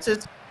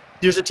defenses.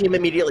 There's a team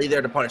immediately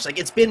there to punish. Like,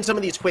 it's been some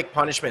of these quick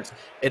punishments,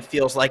 it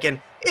feels like,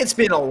 and it's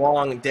been a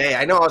long day.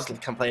 I know I was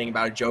complaining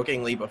about it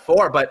jokingly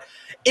before, but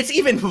it's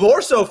even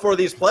more so for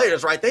these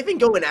players, right? They've been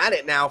going at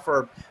it now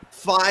for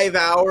 5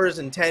 hours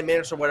and 10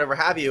 minutes or whatever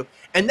have you,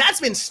 and that's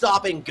been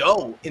stop and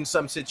go in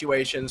some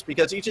situations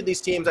because each of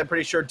these teams, I'm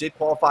pretty sure, did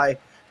qualify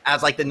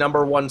as like the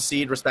 #1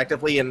 seed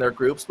respectively in their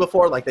groups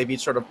before. Like, they've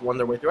each sort of won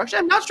their way through. Actually,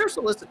 I'm not sure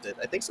Solicit did.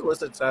 I think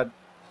Solicit's had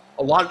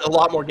a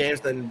lot more games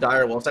than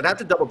Direwolves. I'd have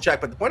to double check,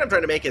 but the point I'm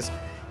trying to make is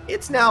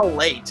it's now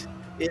late.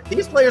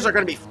 These players are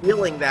going to be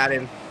feeling that,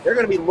 and they're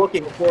going to be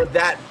looking for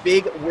that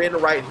big win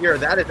right here.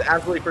 That is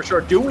absolutely for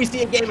sure. Do we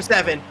see a Game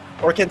 7,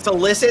 or can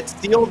Solicit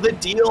seal the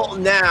deal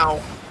now?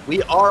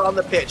 We are on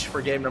the pitch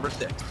for game number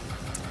 6.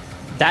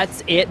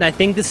 That's it, and I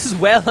think this is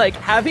where like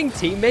having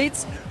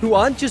teammates who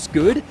aren't just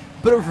good,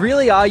 but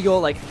really are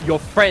your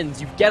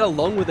friends, you get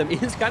along with them,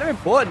 is kind of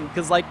important,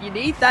 because like you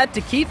need that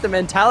to keep the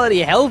mentality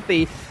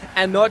healthy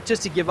and not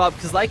just to give up,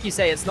 because like you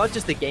say, it's not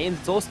just the games,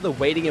 it's also the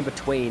waiting in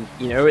between.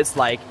 You know, it's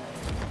like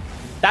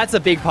that's a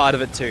big part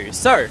of it too.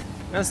 So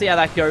let's see how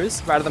that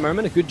goes right at the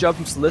moment. A good job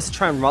from Solicit to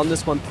try and run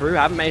this one through.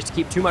 Haven't managed to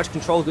keep too much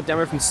control. Good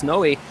demo from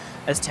Snowy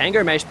as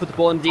Tango managed to put the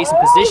ball in a decent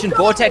position. No!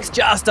 Vortex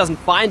just doesn't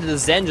find it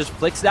as Zen just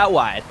flicks it out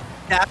wide.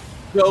 That's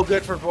so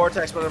good for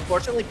Vortex, but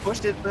unfortunately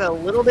pushed it a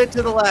little bit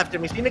to the left,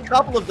 and we've seen a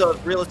couple of those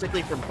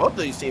realistically from both of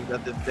these teams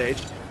at this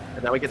stage.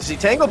 And now we get to see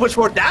Tango push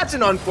forward. That's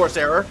an unforced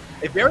error,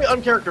 a very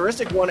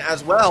uncharacteristic one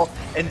as well.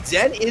 And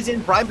Zen is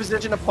in prime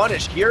position to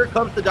punish. Here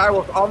comes the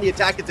Direwolf on the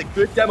attack. It's a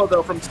good demo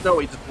though from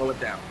Snowy to slow it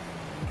down.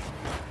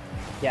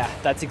 Yeah,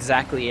 that's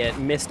exactly it.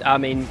 I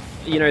mean,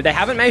 you know, they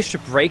haven't managed to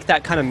break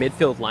that kind of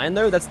midfield line,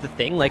 though. That's the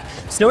thing. Like,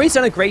 Snowy's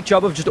done a great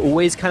job of just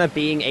always kind of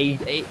being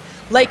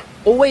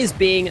always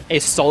being a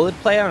solid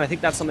player, and I think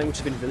that's something which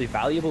has been really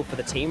valuable for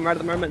the team right at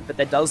the moment, but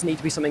there does need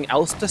to be something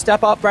else to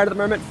step up right at the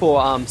moment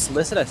for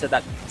Solicit. I said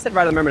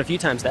right at the moment a few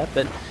times there,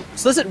 but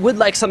Solicit would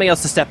like something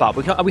else to step up.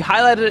 We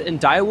highlighted it in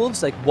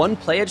Direwolves, like one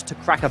player to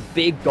crack a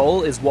big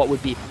goal is what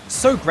would be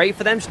so great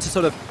for them, just to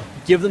sort of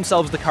give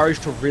themselves the courage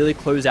to really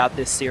close out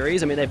this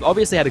series. I mean, they've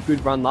obviously had a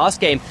good run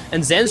last game,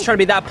 and Zen's trying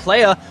to be that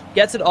player,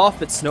 gets it off,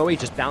 but Snowy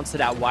just bounced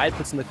it out wide,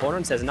 puts in the corner,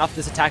 and says enough of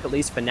this attack, at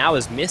least for now,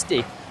 as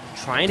Misty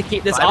trying to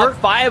keep this up.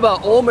 Fiber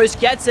almost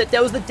gets it.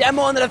 There was the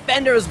demo on the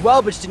defender as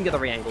well, but just didn't get the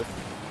re-angle.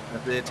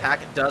 The attack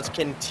does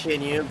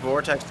continue.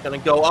 Vortex is going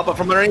to go up, but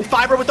from underneath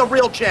Fiber with a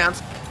real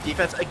chance.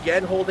 Defense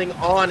again holding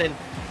on, and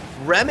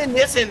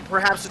reminiscent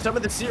perhaps to some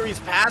of the series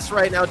past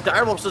right now.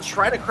 Direwolves will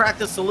try to crack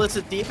the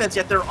Solicit defense,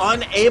 yet they're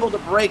unable to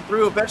break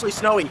through. Eventually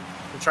Snowy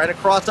trying to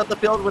cross up the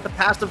field with the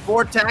pass to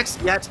Vortex,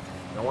 yet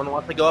no one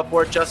wants to go up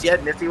for it just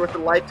yet. Misty with the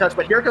light touch,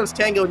 but here comes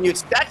Tango, and you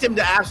expect him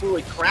to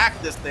absolutely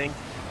crack this thing.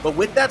 But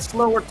with that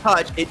slower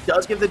touch, it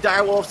does give the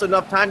Direwolves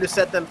enough time to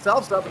set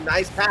themselves up. A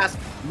nice pass.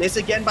 Miss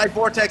again by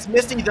Vortex.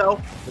 Misty,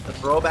 though, with the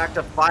throwback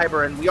to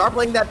Fiber. And we are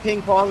playing that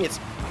ping pong. It's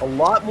a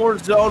lot more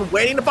zone,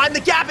 waiting to find the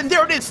gap. And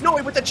there it is.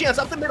 Snowy with the chance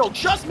up the middle.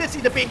 Just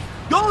missing the beat.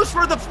 Goes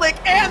for the flick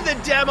and the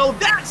demo.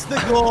 That's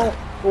the goal.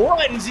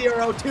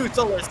 1-0 to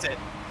Solicit.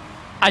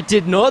 I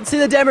did not see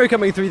the demo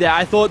coming through there.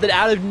 I thought that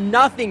out of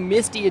nothing,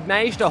 Misty had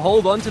managed to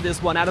hold on to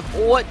this one out of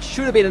what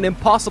should have been an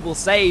impossible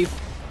save.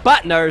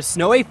 But no,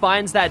 Snowy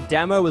finds that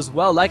demo as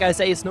well. Like I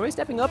say, Snowy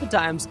stepping up at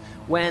times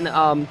when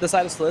the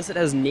side of Solicit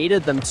has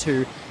needed them to.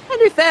 And to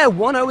be fair,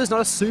 1-0 is not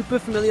a super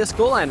familiar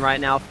scoreline right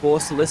now for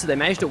Solicit. They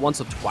managed it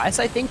once or twice,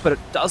 I think, but it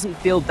doesn't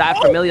feel that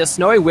familiar.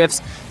 Snowy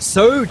whiffs.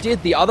 So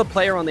did the other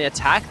player on the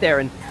attack there,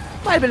 and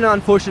might have been an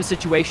unfortunate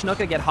situation. Not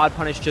going to get hard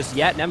punished just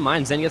yet. Never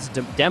mind, Zen gets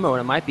a demo,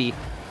 and it might be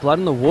blood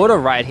in the water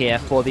right here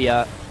for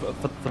the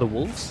for the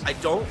Wolves. I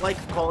don't like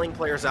calling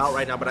players out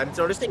right now, but I'm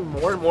noticing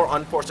more and more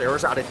unforced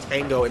errors out of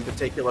Tango in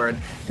particular, and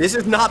this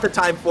is not the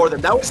time for them.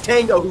 That was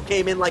Tango who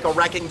came in like a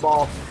wrecking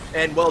ball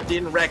and, well,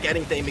 didn't wreck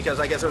anything because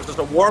I guess it was just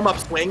a warm-up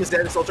swing.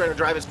 Zen still trying to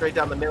drive it straight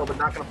down the middle, but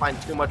not going to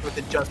find too much with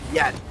it just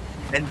yet.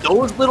 And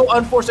those little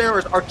unforced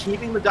errors are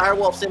keeping the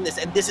Direwolves in this,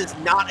 and this is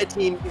not a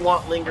team you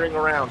want lingering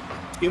around.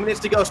 2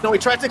 minutes to go. Snowy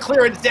tries to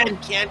clear it. Zen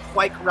can't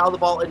quite corral the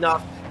ball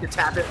enough to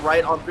tap it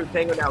right on through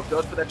Tango now.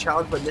 Goes for that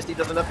challenge, but Misty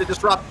does enough to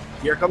disrupt.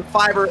 Here comes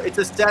Fiber. It's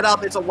a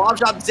setup. It's a lob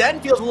shot. Zen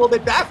feels a little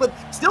bit back, but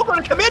still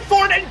going to commit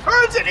for it and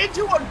turns it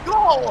into a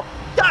goal.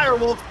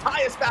 Direwolves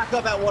tie us back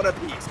up at 1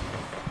 apiece.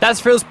 That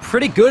feels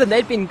pretty good, and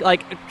they'd been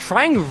like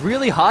trying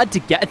really hard to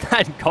get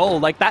that goal.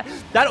 Like that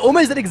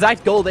almost an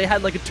exact goal they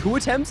had like 2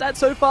 attempts at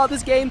so far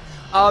this game.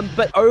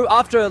 But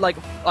after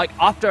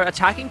after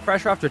attacking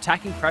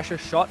pressure,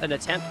 shot and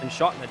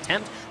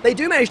attempt, they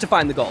do manage to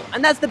find the goal,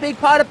 and that's the big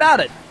part about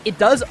it. It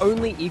does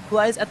only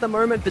equalize at the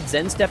moment, but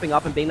Zen stepping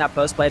up and being that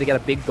first player to get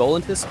a big goal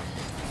into this,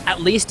 at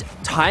least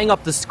tying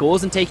up the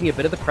scores and taking a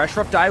bit of the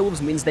pressure off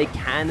Direwolves means they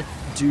can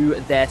do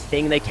their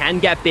thing. They can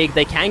get big,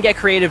 they can get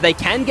creative, they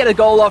can get a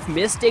goal off.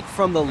 Mystic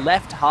from the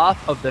left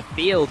half of the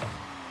field,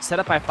 set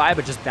up by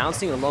Fiber, just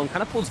bouncing along,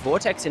 kind of pulls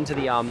Vortex into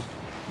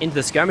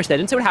the skirmish there.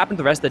 Didn't see what happened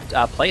to the rest of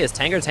the players.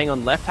 Tango's hanging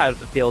on left side of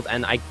the field,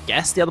 and I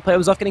guess the other player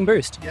was off getting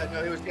boost. Yeah,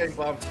 no, he was getting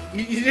bumped.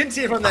 You didn't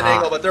see it from that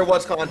angle, but there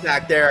was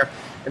contact there,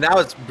 and that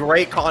was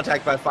great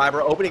contact by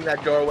Fiber, opening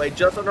that doorway.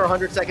 Just under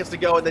 100 seconds to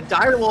go, and the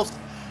Direwolves,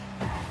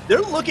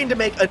 they're looking to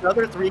make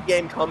another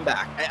 3-game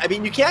comeback. I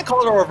mean, you can't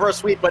call it a reverse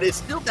sweep, but it's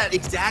still that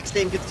exact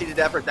same conceded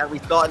effort that we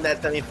saw in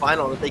that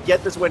semifinal. If they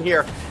get this win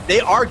here,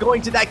 they are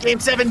going to that Game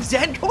 7.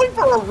 Zen going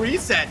for a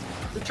reset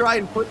to try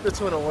and put this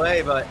one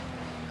away, but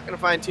not going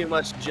to find too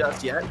much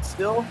just yet.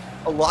 Still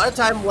a lot of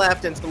time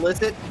left, and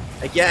Solicit,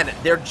 again,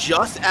 they're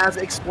just as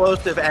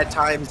explosive at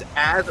times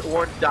as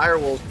Orange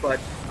Direwolves, but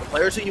the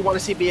players who you want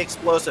to see be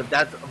explosive,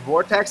 that's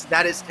Vortex,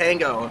 that is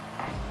Tango.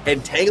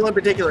 And Tango in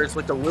particular has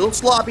looked a little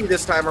sloppy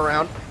this time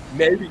around.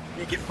 Maybe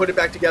he can put it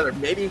back together.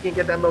 Maybe he can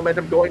get that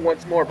momentum going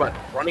once more, but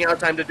running out of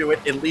time to do it,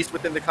 at least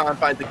within the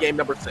confines of game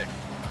number 6.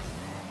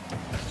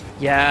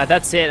 Yeah,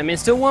 that's it. I mean,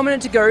 still 1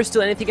 minute to go.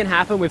 Still anything can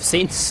happen. We've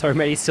seen so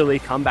many silly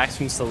comebacks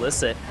from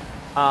Solicit.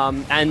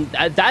 And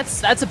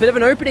that's a bit of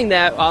an opening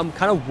there.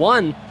 Kind of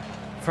one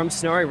from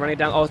Snowy running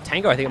down. Oh,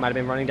 Tango, I think it might have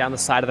been running down the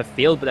side of the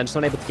field, but then just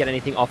not able to get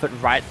anything off it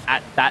right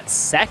at that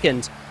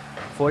second.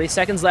 40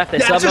 seconds left. They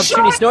still have an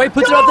opportunity. Snowy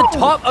puts it off the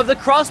top of the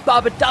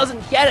crossbar, but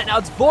doesn't get it. Now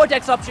it's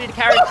Vortex opportunity to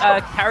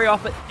carry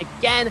off it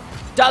again.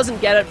 Doesn't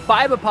get it.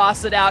 Fiber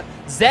passes it out.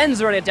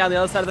 Zen's running it down the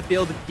other side of the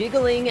field,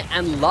 giggling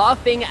and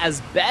laughing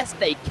as best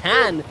they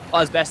can,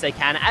 or as best they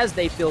can, as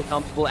they feel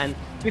comfortable. And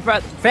to be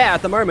fair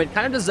at the moment,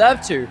 kind of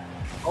deserve to.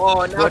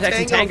 Oh, now Vortex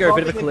and Tango, a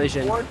bit of a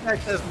collision.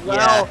 Vortex as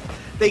well. Yeah.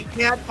 They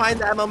can't find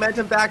that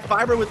momentum back.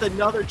 Fiber with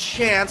another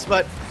chance,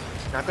 but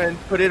not going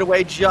to put it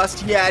away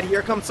just yet.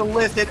 Here comes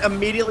Solicit,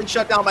 immediately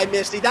shut down by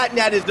Misty. That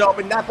net is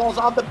open. That ball's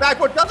off the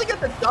backboard. Doesn't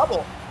get the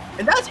double.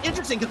 And that's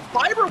interesting because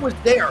Fiber was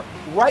there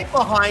right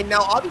behind.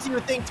 Now, obviously, you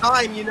would think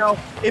time,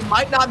 it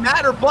might not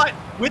matter, but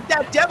with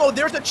that demo,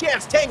 there's a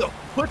chance. Tango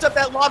puts up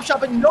that lob shot,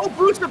 but no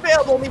boost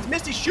available. Means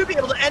Misty should be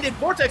able to end it.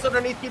 Vortex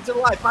underneath keeps it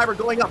alive. Fiber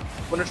going up.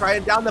 Going to try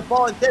and down the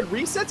ball and then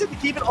resets it to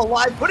keep it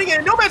alive. Putting it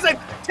in no man's land.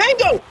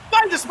 Tango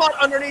finds a spot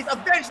underneath.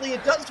 Eventually,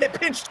 it does get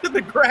pinched to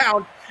the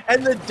ground.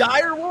 And the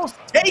Direwolves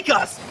take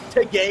us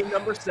to game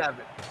number 7.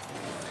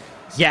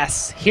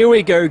 Yes, here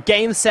we go.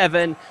 Game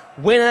 7.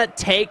 Winner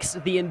takes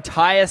the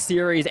entire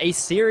series.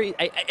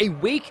 A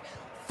week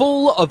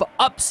full of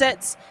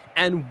upsets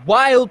and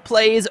wild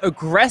plays,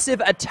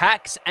 aggressive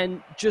attacks,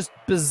 and just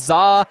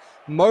bizarre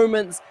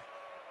moments.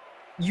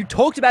 You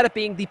talked about it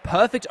being the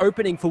perfect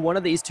opening for one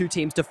of these two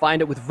teams to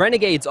find it, with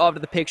Renegades out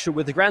of the picture,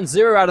 with the Ground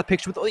Zero out of the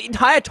picture, with the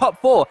entire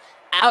top 4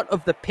 out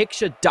of the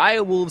picture.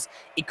 Direwolves,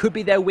 it could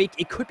be their week,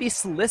 it could be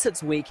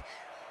Solicit's week,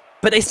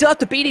 but they still have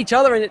to beat each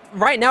other, and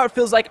right now it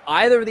feels like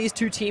either of these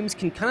two teams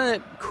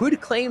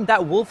could claim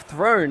that Wolf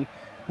throne,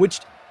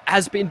 which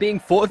has been being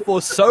fought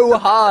for so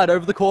hard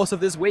over the course of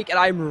this week, and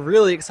I'm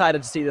really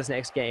excited to see this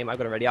next game. I've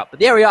got it ready up, but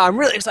there we are. I'm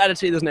really excited to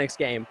see this next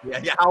game.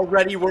 Yeah, how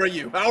ready were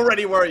you?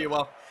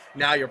 Well,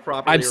 now you're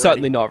properly ready.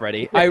 Certainly not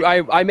ready.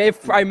 I may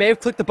have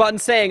clicked the button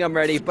saying I'm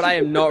ready, but I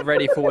am not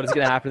ready for what is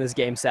going to happen in this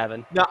Game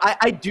 7. Now,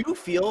 I do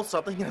feel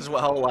something as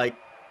well, like,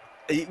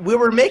 we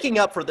were making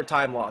up for the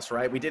time loss,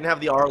 right? We didn't have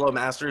the RLO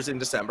Masters in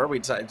December. We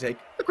decided to take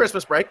the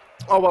Christmas break.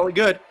 All well and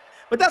good.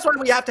 But that's why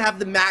we have to have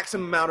the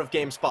maximum amount of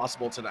games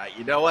possible tonight.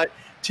 You know what?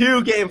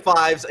 2 Game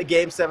 5s, a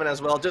Game 7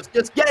 as well. Just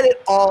get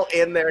it all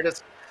in there.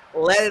 Just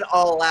let it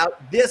all out.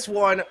 This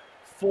one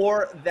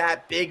for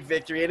that big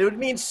victory. And it would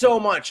mean so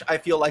much, I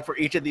feel like, for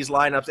each of these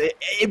lineups.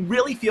 It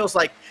really feels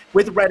like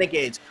with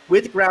Renegades,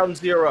 with Ground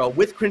Zero,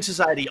 with Cringe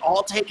Society,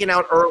 all taken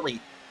out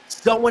early,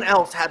 someone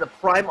else had a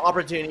prime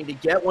opportunity to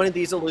get one of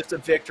these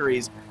elusive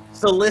victories.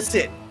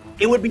 Solicit,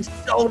 it would be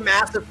so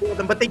massive for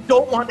them, but they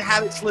don't want to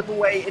have it slip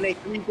away in a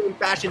 3-game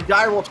fashion.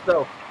 Direwolves,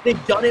 though,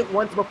 they've done it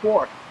once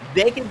before.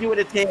 They can do it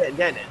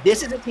again.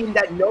 This is a team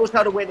that knows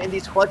how to win in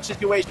these clutch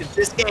situations.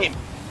 This game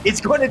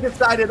is going to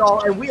decide it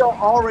all, and we are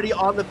already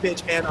on the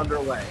pitch and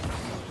underway.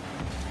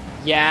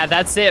 Yeah,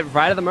 that's it.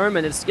 Right at the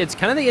moment, it's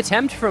kind of the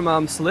attempt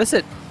from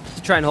Solicit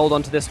to try and hold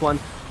on to this one.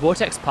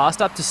 Vortex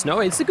passed up to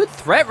Snowy. It's a good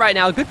threat right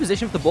now, a good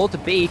position for the ball to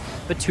be,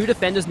 but 2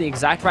 defenders in the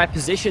exact right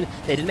position.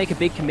 They did make a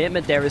big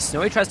commitment there as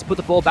Snowy tries to put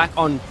the ball back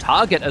on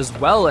target as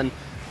well, and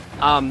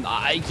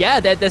yeah,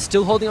 they're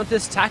still holding on to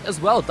this attack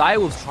as well.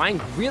 Direwolves trying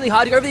really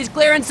hard to go over these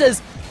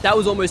clearances. That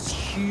was almost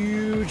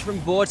huge huge from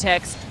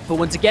Vortex. But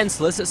once again,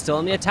 Solicit still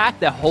on the attack.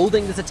 They're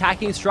holding this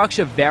attacking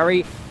structure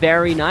very,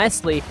 very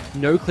nicely.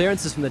 No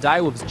clearances from the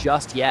Direwolves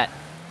just yet.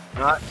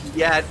 Not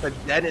yet, but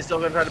Den is still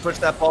going to try to push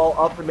that ball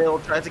up the middle,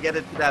 tries to get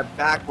it to that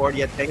backboard,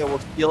 yet Tango will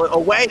steal it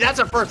away. That's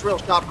a first real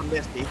shot from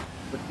Misty,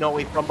 but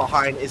Snowy from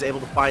behind is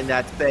able to find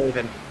that save.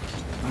 And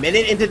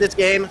minute into this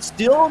game,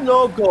 still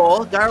no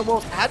goal.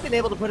 Direwolves had been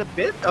able to put a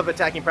bit of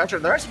attacking pressure,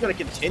 and they're actually going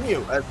to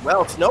continue as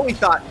well. Snowy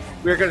thought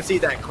we were going to see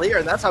that clear,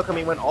 and that's how come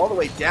he went all the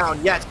way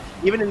down. Yet,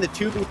 even in the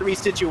 2v3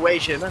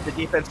 situation, the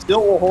defense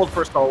still will hold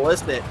for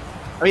Solicit.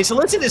 I mean,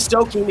 Solicit is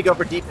so keen to go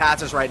for deep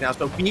passes right now,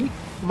 so be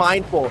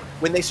mindful.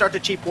 When they start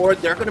to cheat forward,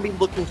 they're going to be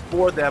looking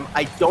for them.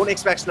 I don't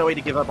expect Snowy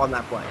to give up on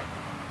that play.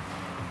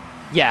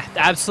 Yeah,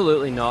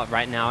 absolutely not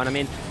right now. And I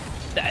mean,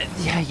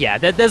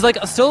 there's like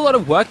still a lot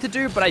of work to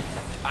do, but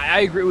I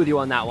agree with you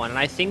on that one. And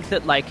I think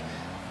that like,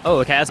 oh,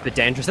 okay, that's a bit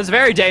dangerous. That's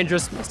very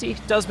dangerous. Misty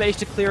does manage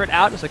to clear it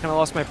out, so I kind of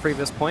lost my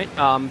previous point.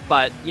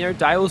 But, you know,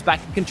 Direwolves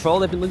back in control.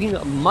 They've been looking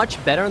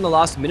much better in the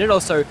last minute or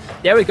so.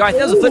 There we go. I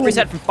think that was a flip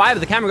reset from 5.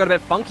 The camera got a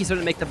bit funky, so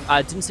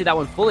didn't see that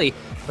one fully.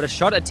 But a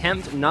shot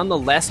attempt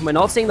nonetheless. And we're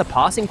not seeing the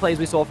passing plays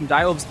we saw from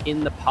Direwolves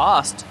in the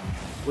past.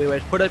 We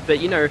would put it, but,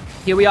 you know,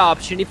 here we are.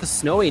 Opportunity for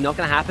Snowy. Not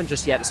going to happen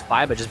just yet as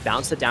Fiber just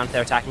bounced it down to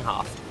their attacking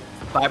half.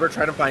 Fiber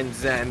trying to find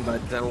Zen, but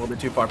Zen a little bit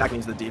too far back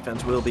means the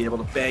defense will be able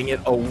to bang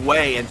it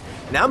away. And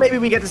now maybe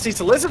we get to see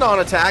Solicit on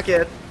attack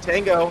it.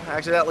 Tango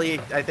accidentally,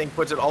 I think,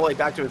 puts it all the way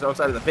back to his own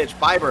side of the pitch.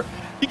 Fiber,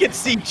 you can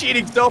see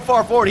cheating so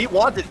far forward. He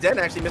wants it. Zen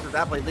actually misses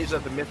that play. Leaves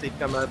up to Misty to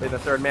come up in the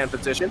third man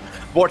position.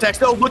 Vortex,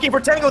 though, looking for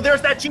Tango.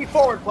 There's that cheat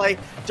forward play.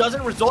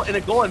 Doesn't result in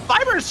a goal. And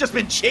Fiber has just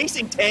been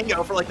chasing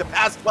Tango for like the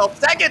past 12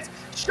 seconds.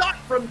 Shot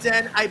from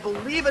Zen. I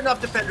believe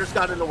enough defenders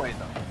got in the way,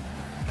 though.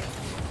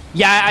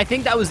 Yeah, I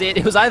think that was it.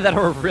 It was either that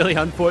or a really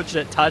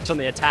unfortunate touch on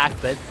the attack,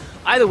 but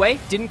either way,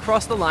 didn't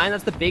cross the line.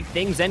 That's the big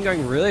thing. Zen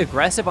going really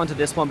aggressive onto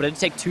this one, but it did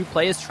take 2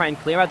 players to try and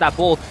clear out that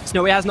ball.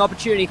 Snowy has an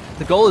opportunity.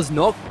 The goal is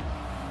not...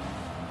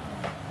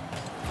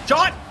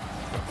 Shot!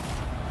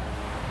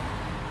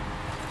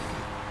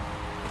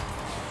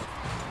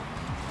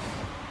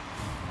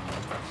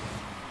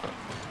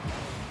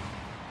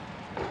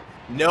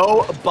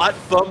 No butt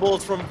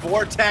fumbles from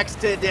Vortex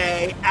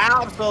today.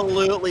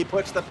 Absolutely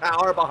puts the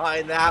power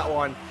behind that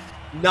one.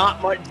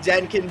 Not much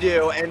Zen can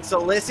do, and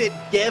Solicit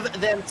give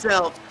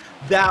themselves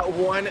that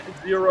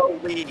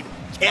 1-0 lead.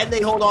 Can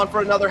they hold on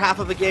for another half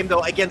of the game,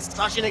 though, against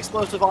such an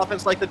explosive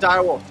offense like the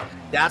Direwolves?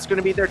 That's going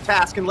to be their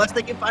task, unless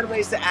they can find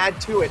ways to add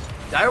to it.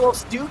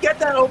 Direwolves do get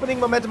that opening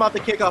momentum off the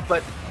kickoff,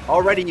 but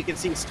already you can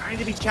see it's starting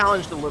to be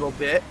challenged a little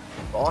bit.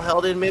 Ball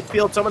held in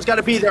midfield. Someone's got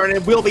to be there, and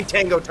it will be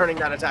Tango turning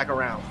that attack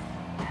around.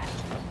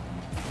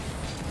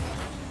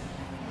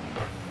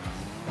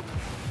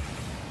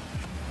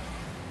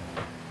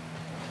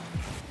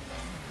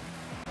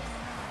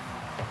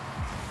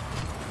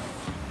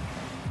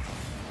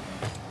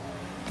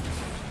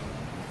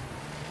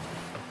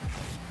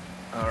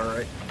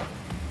 Alright.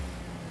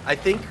 I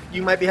think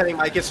you might be having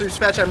my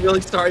dispatch. I'm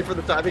really sorry for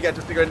the timing. I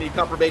just think I need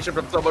confirmation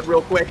from someone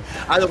real quick.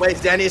 Either way,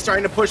 Danny is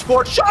starting to push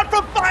forward. Shot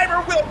from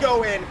Fiber will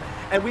go in.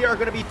 And we are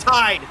going to be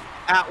tied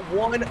at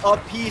 1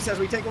 apiece as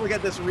we take a look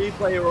at this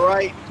replay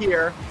right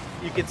here.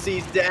 You can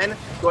see Zen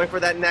going for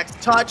that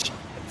next touch.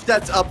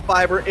 Sets up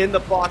Fiber in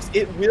the box.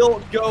 It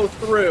will go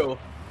through.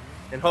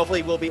 And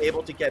hopefully we'll be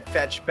able to get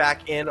Fetch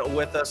back in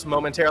with us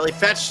momentarily.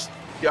 Fetch,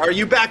 are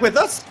you back with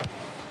us?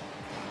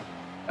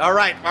 All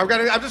right, I'm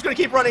just going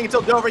to keep running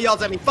until Dover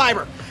yells at me.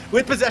 Fiber,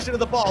 with possession of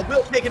the ball,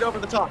 will take it over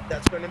the top.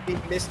 That's going to be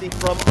Misty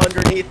from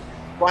underneath,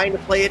 trying to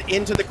play it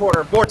into the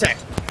corner.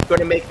 Vortex going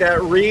to make that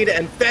read,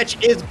 and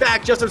Fetch is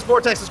back just as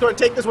Vortex is going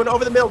to take this one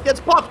over the middle. Gets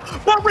pumped,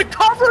 but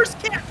recovers.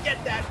 Can't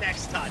get that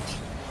next touch.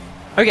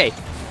 Okay,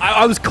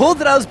 I was called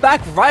that I was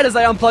back right as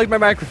I unplugged my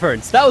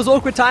microphone. So that was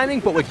awkward timing,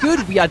 but we're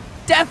good. We are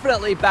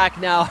definitely back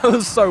now. I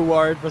was so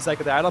worried for a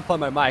second there. I unplugged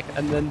my mic,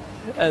 and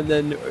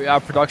then our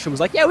production was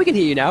like, yeah, we can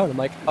hear you now. And I'm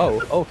like,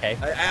 oh, okay.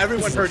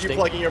 Everyone heard you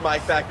plugging your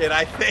mic back in,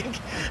 I think,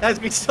 as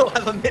we still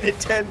have a minute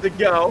 10 to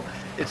go.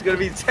 It's going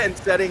to be 10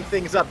 setting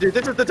things up. Dude,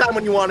 this is the time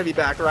when you want to be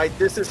back, right?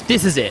 This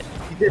is it.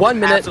 1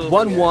 minute,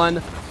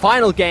 1-1,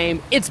 final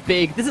game. It's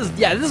big. This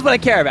is what I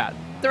care about.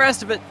 The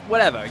rest of it,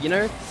 whatever, you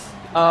know?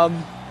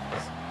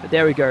 But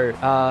there we go.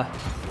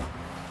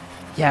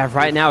 Yeah,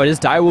 right now it is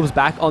Direwolves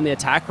back on the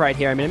attack right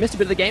here. I mean, I missed a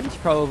bit of the game, as you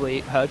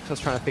probably heard, because I was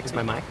trying to fix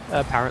my mic,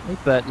 apparently.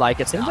 But, like,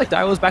 it seems like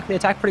Direwolves back on the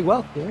attack pretty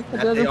well. You know?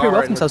 They're pretty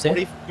well themselves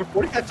here. We're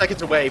 45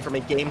 seconds away from a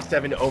Game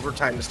 7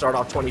 overtime to start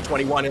off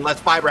 2021, unless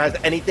Fiber has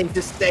anything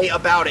to say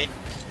about it.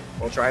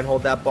 We'll try and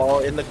hold that ball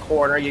in the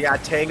corner. You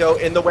got Tango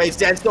in the way.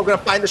 Zen's still going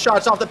to find the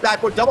shots off the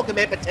backboard. Double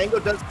commit, but Tango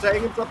does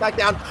take himself back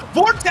down.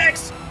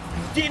 Vortex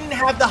didn't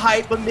have the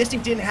height, but Misty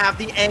didn't have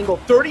the angle.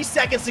 30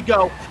 seconds to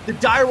go. The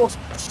Direwolves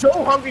so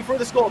hungry for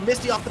this goal.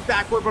 Misty off the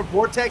backboard, but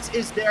Vortex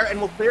is there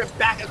and will clear it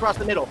back across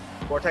the middle.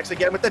 Vortex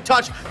again with the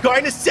touch,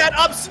 going to set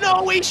up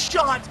Snowy.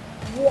 Shot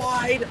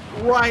wide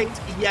right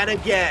yet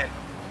again.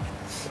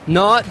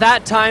 Not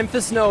that time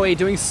for Snowy,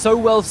 doing so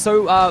well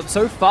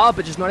so far,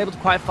 but just not able to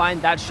quite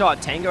find that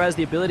shot. Tango has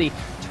the ability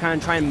to kind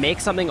of try and make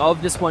something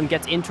of this one.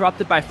 Gets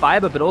interrupted by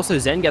Fiber, but also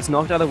Zen gets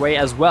knocked out of the way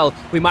as well.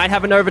 We might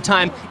have an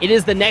overtime. It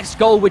is the next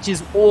goal, which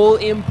is all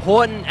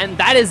important, and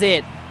that is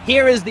it.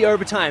 Here is the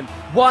overtime.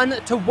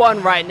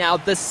 1-1 right now.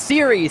 The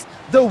series,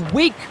 the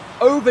week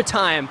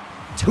overtime.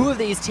 Two of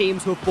these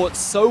teams who have fought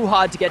so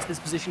hard to get to this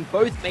position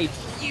both made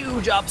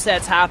huge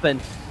upsets happen.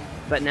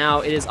 But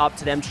now it is up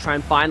to them to try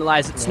and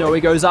finalize it.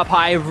 Snowy goes up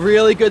high,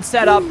 really good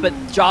setup, but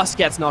just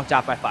gets knocked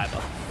out by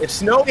Fiber. If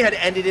Snowy had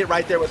ended it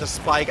right there with a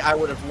spike, I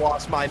would have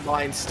lost my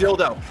mind. Still,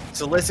 though,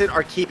 Solicit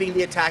are keeping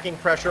the attacking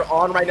pressure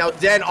on right now.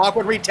 Zen,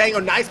 awkward read, Tango,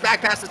 nice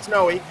back pass to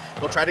Snowy.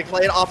 They'll try to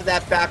play it off of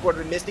that backward,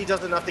 but Misty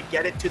does enough to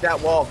get it to that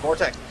wall.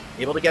 Vortex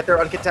able to get there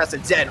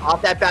uncontested. Zen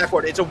off that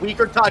backward. It's a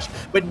weaker touch,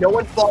 but no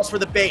one falls for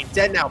the bait.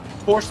 Zen now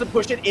forced to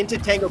push it into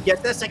Tango.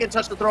 Gets that second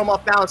touch to throw him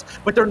off balance,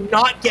 but they're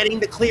not getting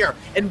the clear.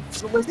 And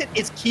Solicit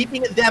is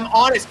keeping them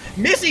honest.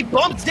 Missy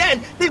bumps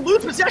Zen. They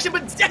lose possession,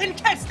 but Zen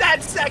gets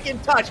that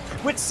second touch,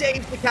 which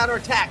saves the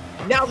counterattack.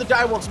 Now the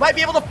Direwolves might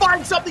be able to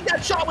find something.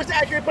 That shot was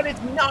accurate, but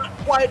it's not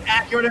quite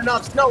accurate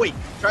enough. Snowy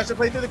tries to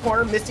play through the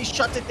corner. Misty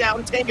shuts it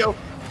down. Tango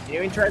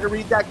continuing trying to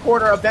read that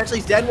corner.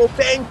 Eventually Zen will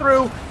bang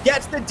through,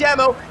 gets the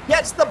demo,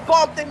 gets the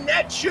bump. The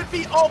net should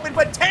be open,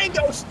 but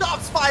Tango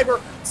stops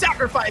Fiber,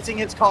 sacrificing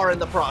his car in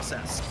the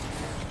process.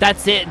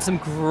 That's it, and some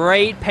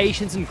great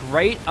patience and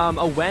great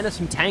awareness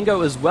from Tango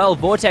as well.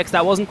 Vortex,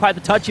 that wasn't quite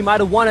the touch you might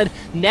have wanted.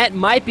 Net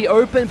might be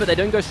open, but they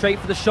don't go straight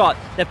for the shot.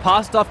 They're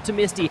passed off to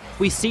Misty.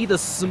 We see the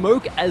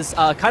smoke as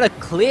kind of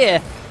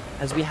clear,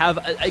 as we have,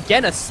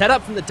 again, a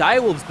setup from the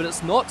Direwolves, but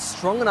it's not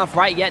strong enough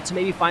right yet to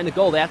maybe find a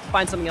goal. They have to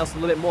find something else a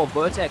little bit more.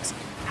 Vortex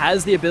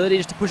has the ability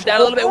just to push it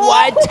out a little bit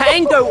wide.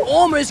 Tango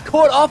almost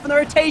caught off in the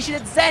rotation.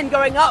 It's Zen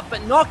going up,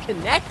 but not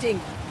connecting.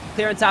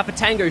 Clearance out for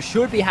Tango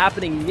should be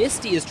happening.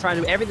 Misty is trying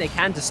to do everything they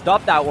can to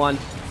stop that one,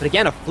 but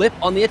again, a flip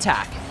on the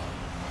attack.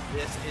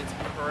 This is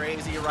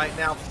crazy right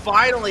now.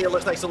 Finally, it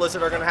looks like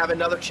Solicit are going to have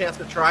another chance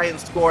to try and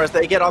score as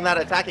they get on that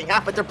attacking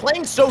half, but they're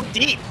playing so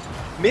deep.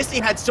 Misty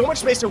had so much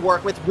space to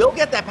work with, will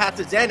get that pass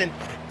to Zen, and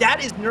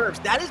that is nerves,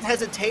 that is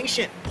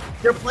hesitation.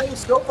 They're playing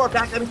so far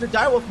back, that means the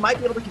Direwolves might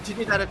be able to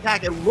continue that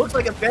attack. It looks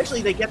like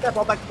eventually they get that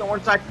ball back to the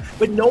orange side,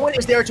 but no one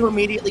is there to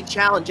immediately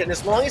challenge, and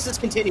as long as this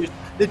continues,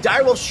 the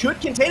Direwolves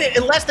should contain it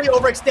unless they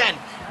overextend.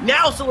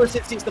 Now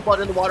Solicit sees the blood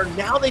in the water,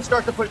 now they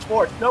start to push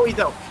forward. Snowy,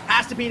 though,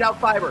 has to beat out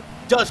Fiber.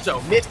 Does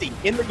so. Misty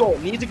in the goal,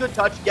 needs a good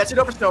touch, gets it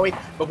over Snowy,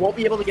 but won't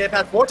be able to get it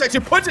past Vortex, who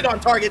puts it on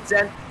target.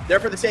 Zen there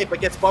for the save,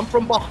 but gets bumped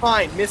from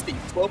behind. Misty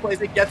slow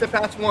plays it, gets it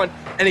past one,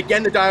 and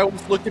again the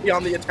Direwolves look to be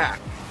on the attack.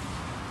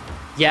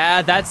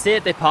 Yeah, that's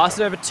it. They pass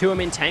it over to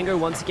him in Tango,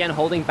 once again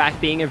holding back,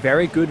 being a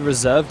very good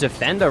reserve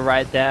defender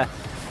right there.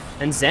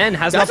 And Zen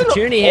has an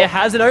opportunity here,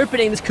 has an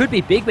opening. This could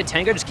be big, but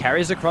Tango just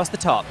carries across the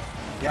top.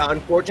 Yeah,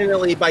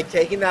 unfortunately, by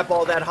taking that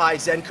ball that high,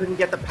 Zen couldn't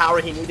get the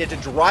power he needed to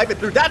drive it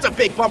through. That's a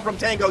big bump from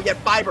Tango, yet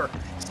Fiber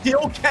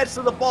still gets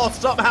to the ball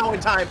somehow in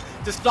time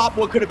to stop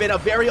what could have been a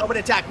very open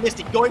attack.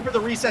 Misty going for the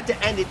reset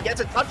to end it,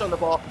 gets a touch on the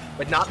ball,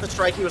 but not the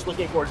strike he was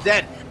looking for.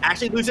 Zen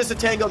actually loses to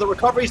Tango. The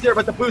recovery's there,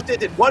 but the boost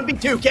isn't.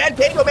 1v2. Can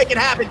Tango make it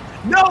happen?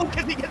 No,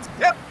 because he gets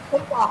stepped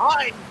from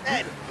behind.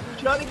 Zen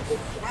shutting it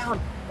down.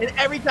 And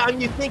every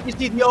time you think you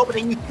see the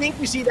opening, you think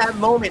you see that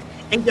moment,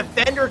 and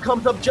defender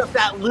comes up just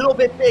that little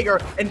bit bigger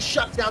and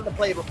shuts down the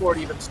play before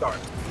it even starts.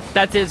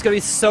 That's it. It's going to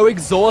be so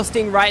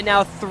exhausting right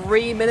now.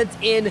 3 minutes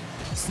in.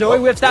 Snowy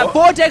whiffs that.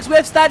 Vortex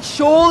whiffs that.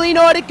 Surely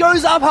not. It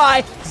goes up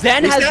high.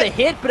 Zen has the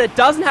hit, but it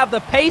doesn't have the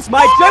pace.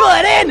 Might dribble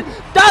it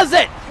in. Does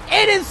it?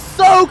 It is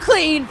so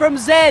clean from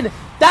Zen.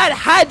 That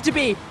had to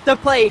be the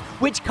play,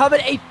 which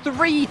covered a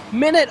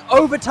 3-minute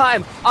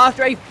overtime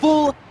after a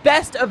full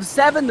best of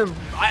 7.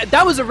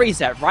 That was a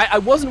reset, right? I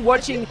wasn't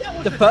watching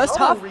the first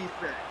half.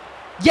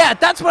 Yeah,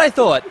 that's what I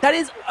thought. That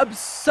is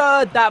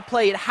absurd, that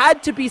play. It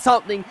had to be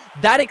something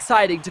that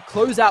exciting to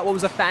close out what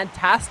was a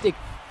fantastic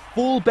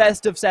full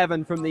best of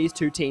 7 from these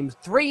two teams.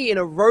 3 in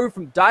a row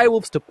from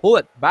Direwolves to pull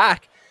it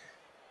back.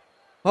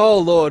 Oh,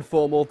 Lord,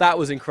 Formal, that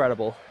was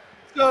incredible.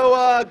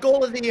 So,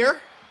 goal of the year.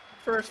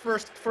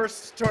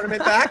 First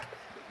tournament back.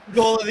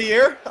 Goal of the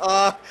year.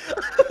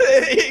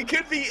 It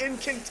could be in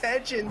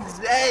contention.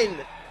 Zen,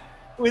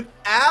 with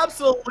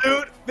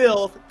absolute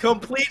filth,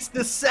 completes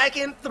the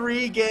second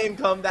 3-game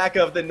comeback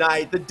of the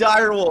night. The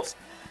Direwolves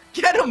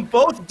get them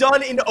both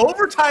done in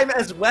overtime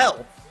as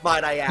well,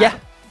 might I add. Yeah.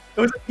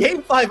 It was a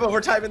Game 5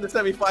 overtime in the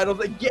semifinals,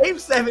 a Game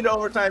 7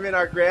 overtime in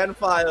our grand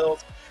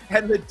finals,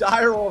 and the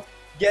Direwolves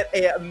get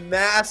a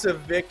massive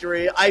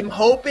victory. I'm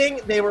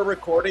hoping they were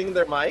recording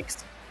their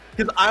mics,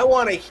 because I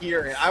want to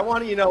hear it. I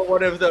want to,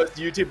 one of those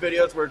YouTube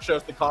videos where it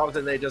shows the comments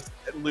and they just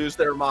lose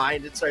their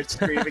mind and start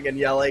screaming and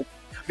yelling.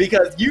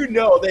 Because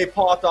they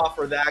popped off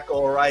for that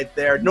goal right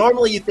there.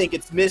 Normally you think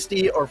it's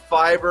Misty or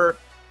Fiber.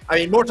 I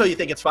mean, more so you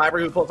think it's Fiber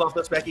who pulls off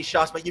those Becky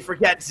shots, but you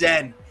forget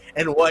Zen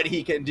and what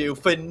he can do.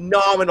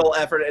 Phenomenal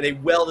effort and a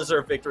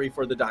well-deserved victory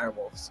for the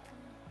Direwolves.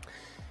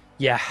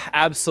 Yeah,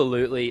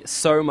 absolutely.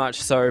 So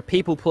much so.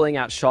 People pulling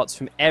out shots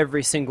from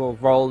every single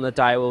role in the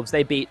Direwolves.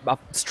 They beat a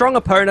strong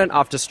opponent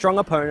after strong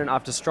opponent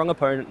after strong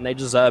opponent, and they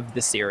deserved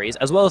this series.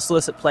 As well as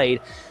Solicit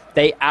played,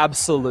 they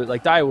absolutely,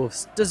 like,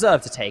 Direwolves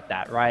deserve to take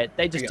that, right?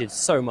 They just did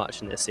so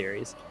much in this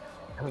series.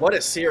 What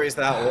a series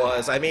that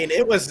was. I mean,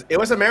 it was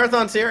a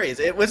marathon series.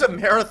 It was a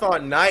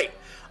marathon night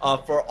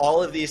for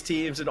all of these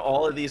teams and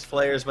all of these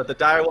players. But the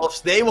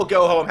Direwolves, they will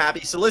go home happy.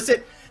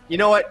 Solicit, you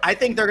know what? I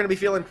think they're going to be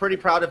feeling pretty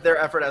proud of their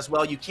effort as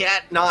well. You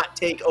can't not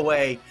take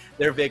away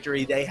their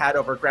victory they had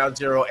over Ground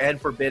Zero and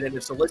Forbidden.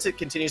 If Solicit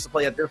continues to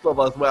play at this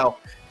level as well,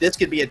 this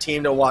could be a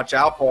team to watch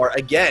out for.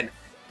 Again,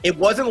 it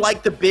wasn't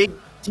like the big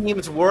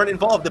teams weren't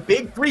involved. The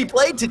big three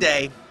played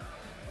today,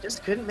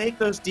 just couldn't make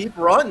those deep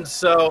runs.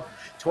 So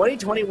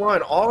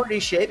 2021 already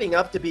shaping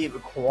up to be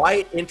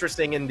quite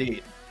interesting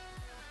indeed.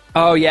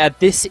 Oh yeah,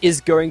 this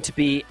is going to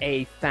be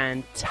a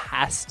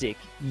fantastic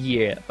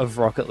year of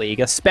Rocket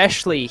League,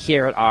 especially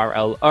here at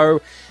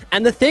RLO.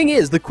 And the thing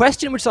is, the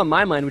question which is on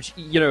my mind, which,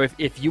 you know,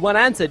 if you want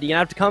answered, you're going to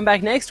have to come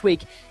back next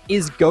week,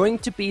 is going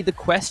to be the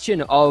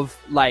question of,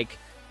 like,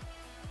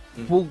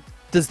 well,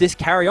 does this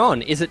carry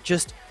on? Is it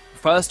just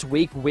first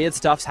week weird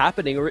stuff's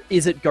happening, or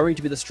is it going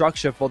to be the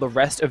structure for the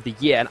rest of the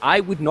year? And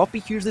I would not be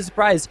hugely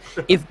surprised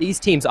if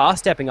these teams are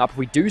stepping up, if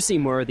we do see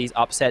more of these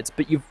upsets.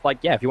 But you've, like,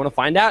 yeah, if you want to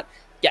find out,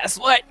 guess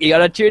what? You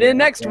gotta tune in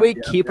next week.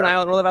 Keep an eye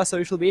on all of our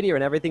social media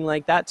and everything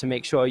like that to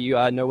make sure you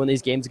know when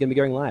these games are gonna be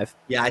going live.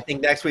 Yeah, I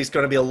think next week's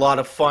gonna be a lot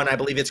of fun. I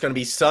believe it's gonna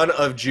be Son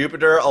of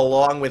Jupiter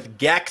along with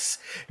Gex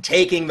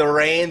taking the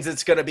reins.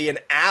 It's gonna be an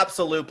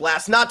absolute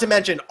blast. Not to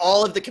mention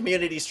all of the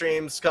community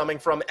streams coming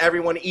from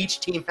everyone. Each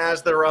team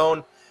has their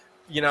own,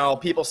 you know,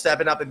 people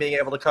stepping up and being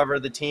able to cover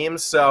the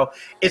teams. So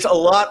it's a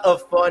lot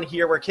of fun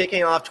here. We're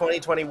kicking off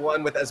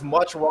 2021 with as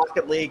much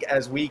Rocket League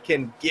as we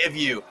can give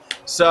you.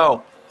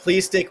 So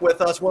please stick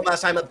with us. One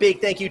last time, a big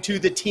thank you to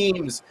the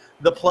teams,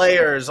 the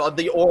players,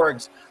 the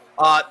orgs,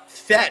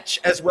 Fetch,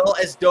 as well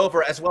as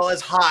Dover, as well as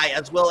High,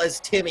 as well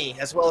as Timmy,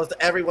 as well as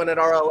everyone at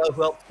RLO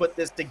who helped put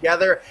this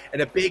together.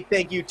 And a big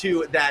thank you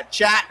to that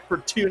chat for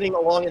tuning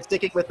along and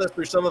sticking with us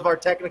through some of our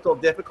technical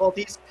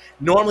difficulties.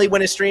 Normally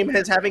when a stream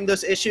is having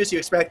those issues, you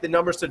expect the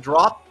numbers to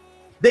drop.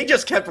 They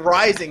just kept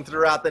rising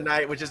throughout the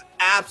night, which is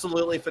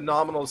absolutely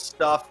phenomenal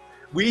stuff.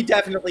 We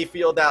definitely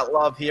feel that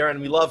love here,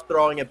 and we love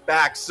throwing it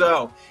back.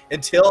 So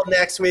until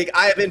next week,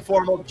 I have been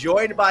Formal,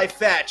 joined by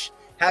Fetch.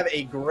 Have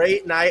a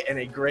great night and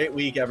a great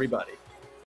week, everybody.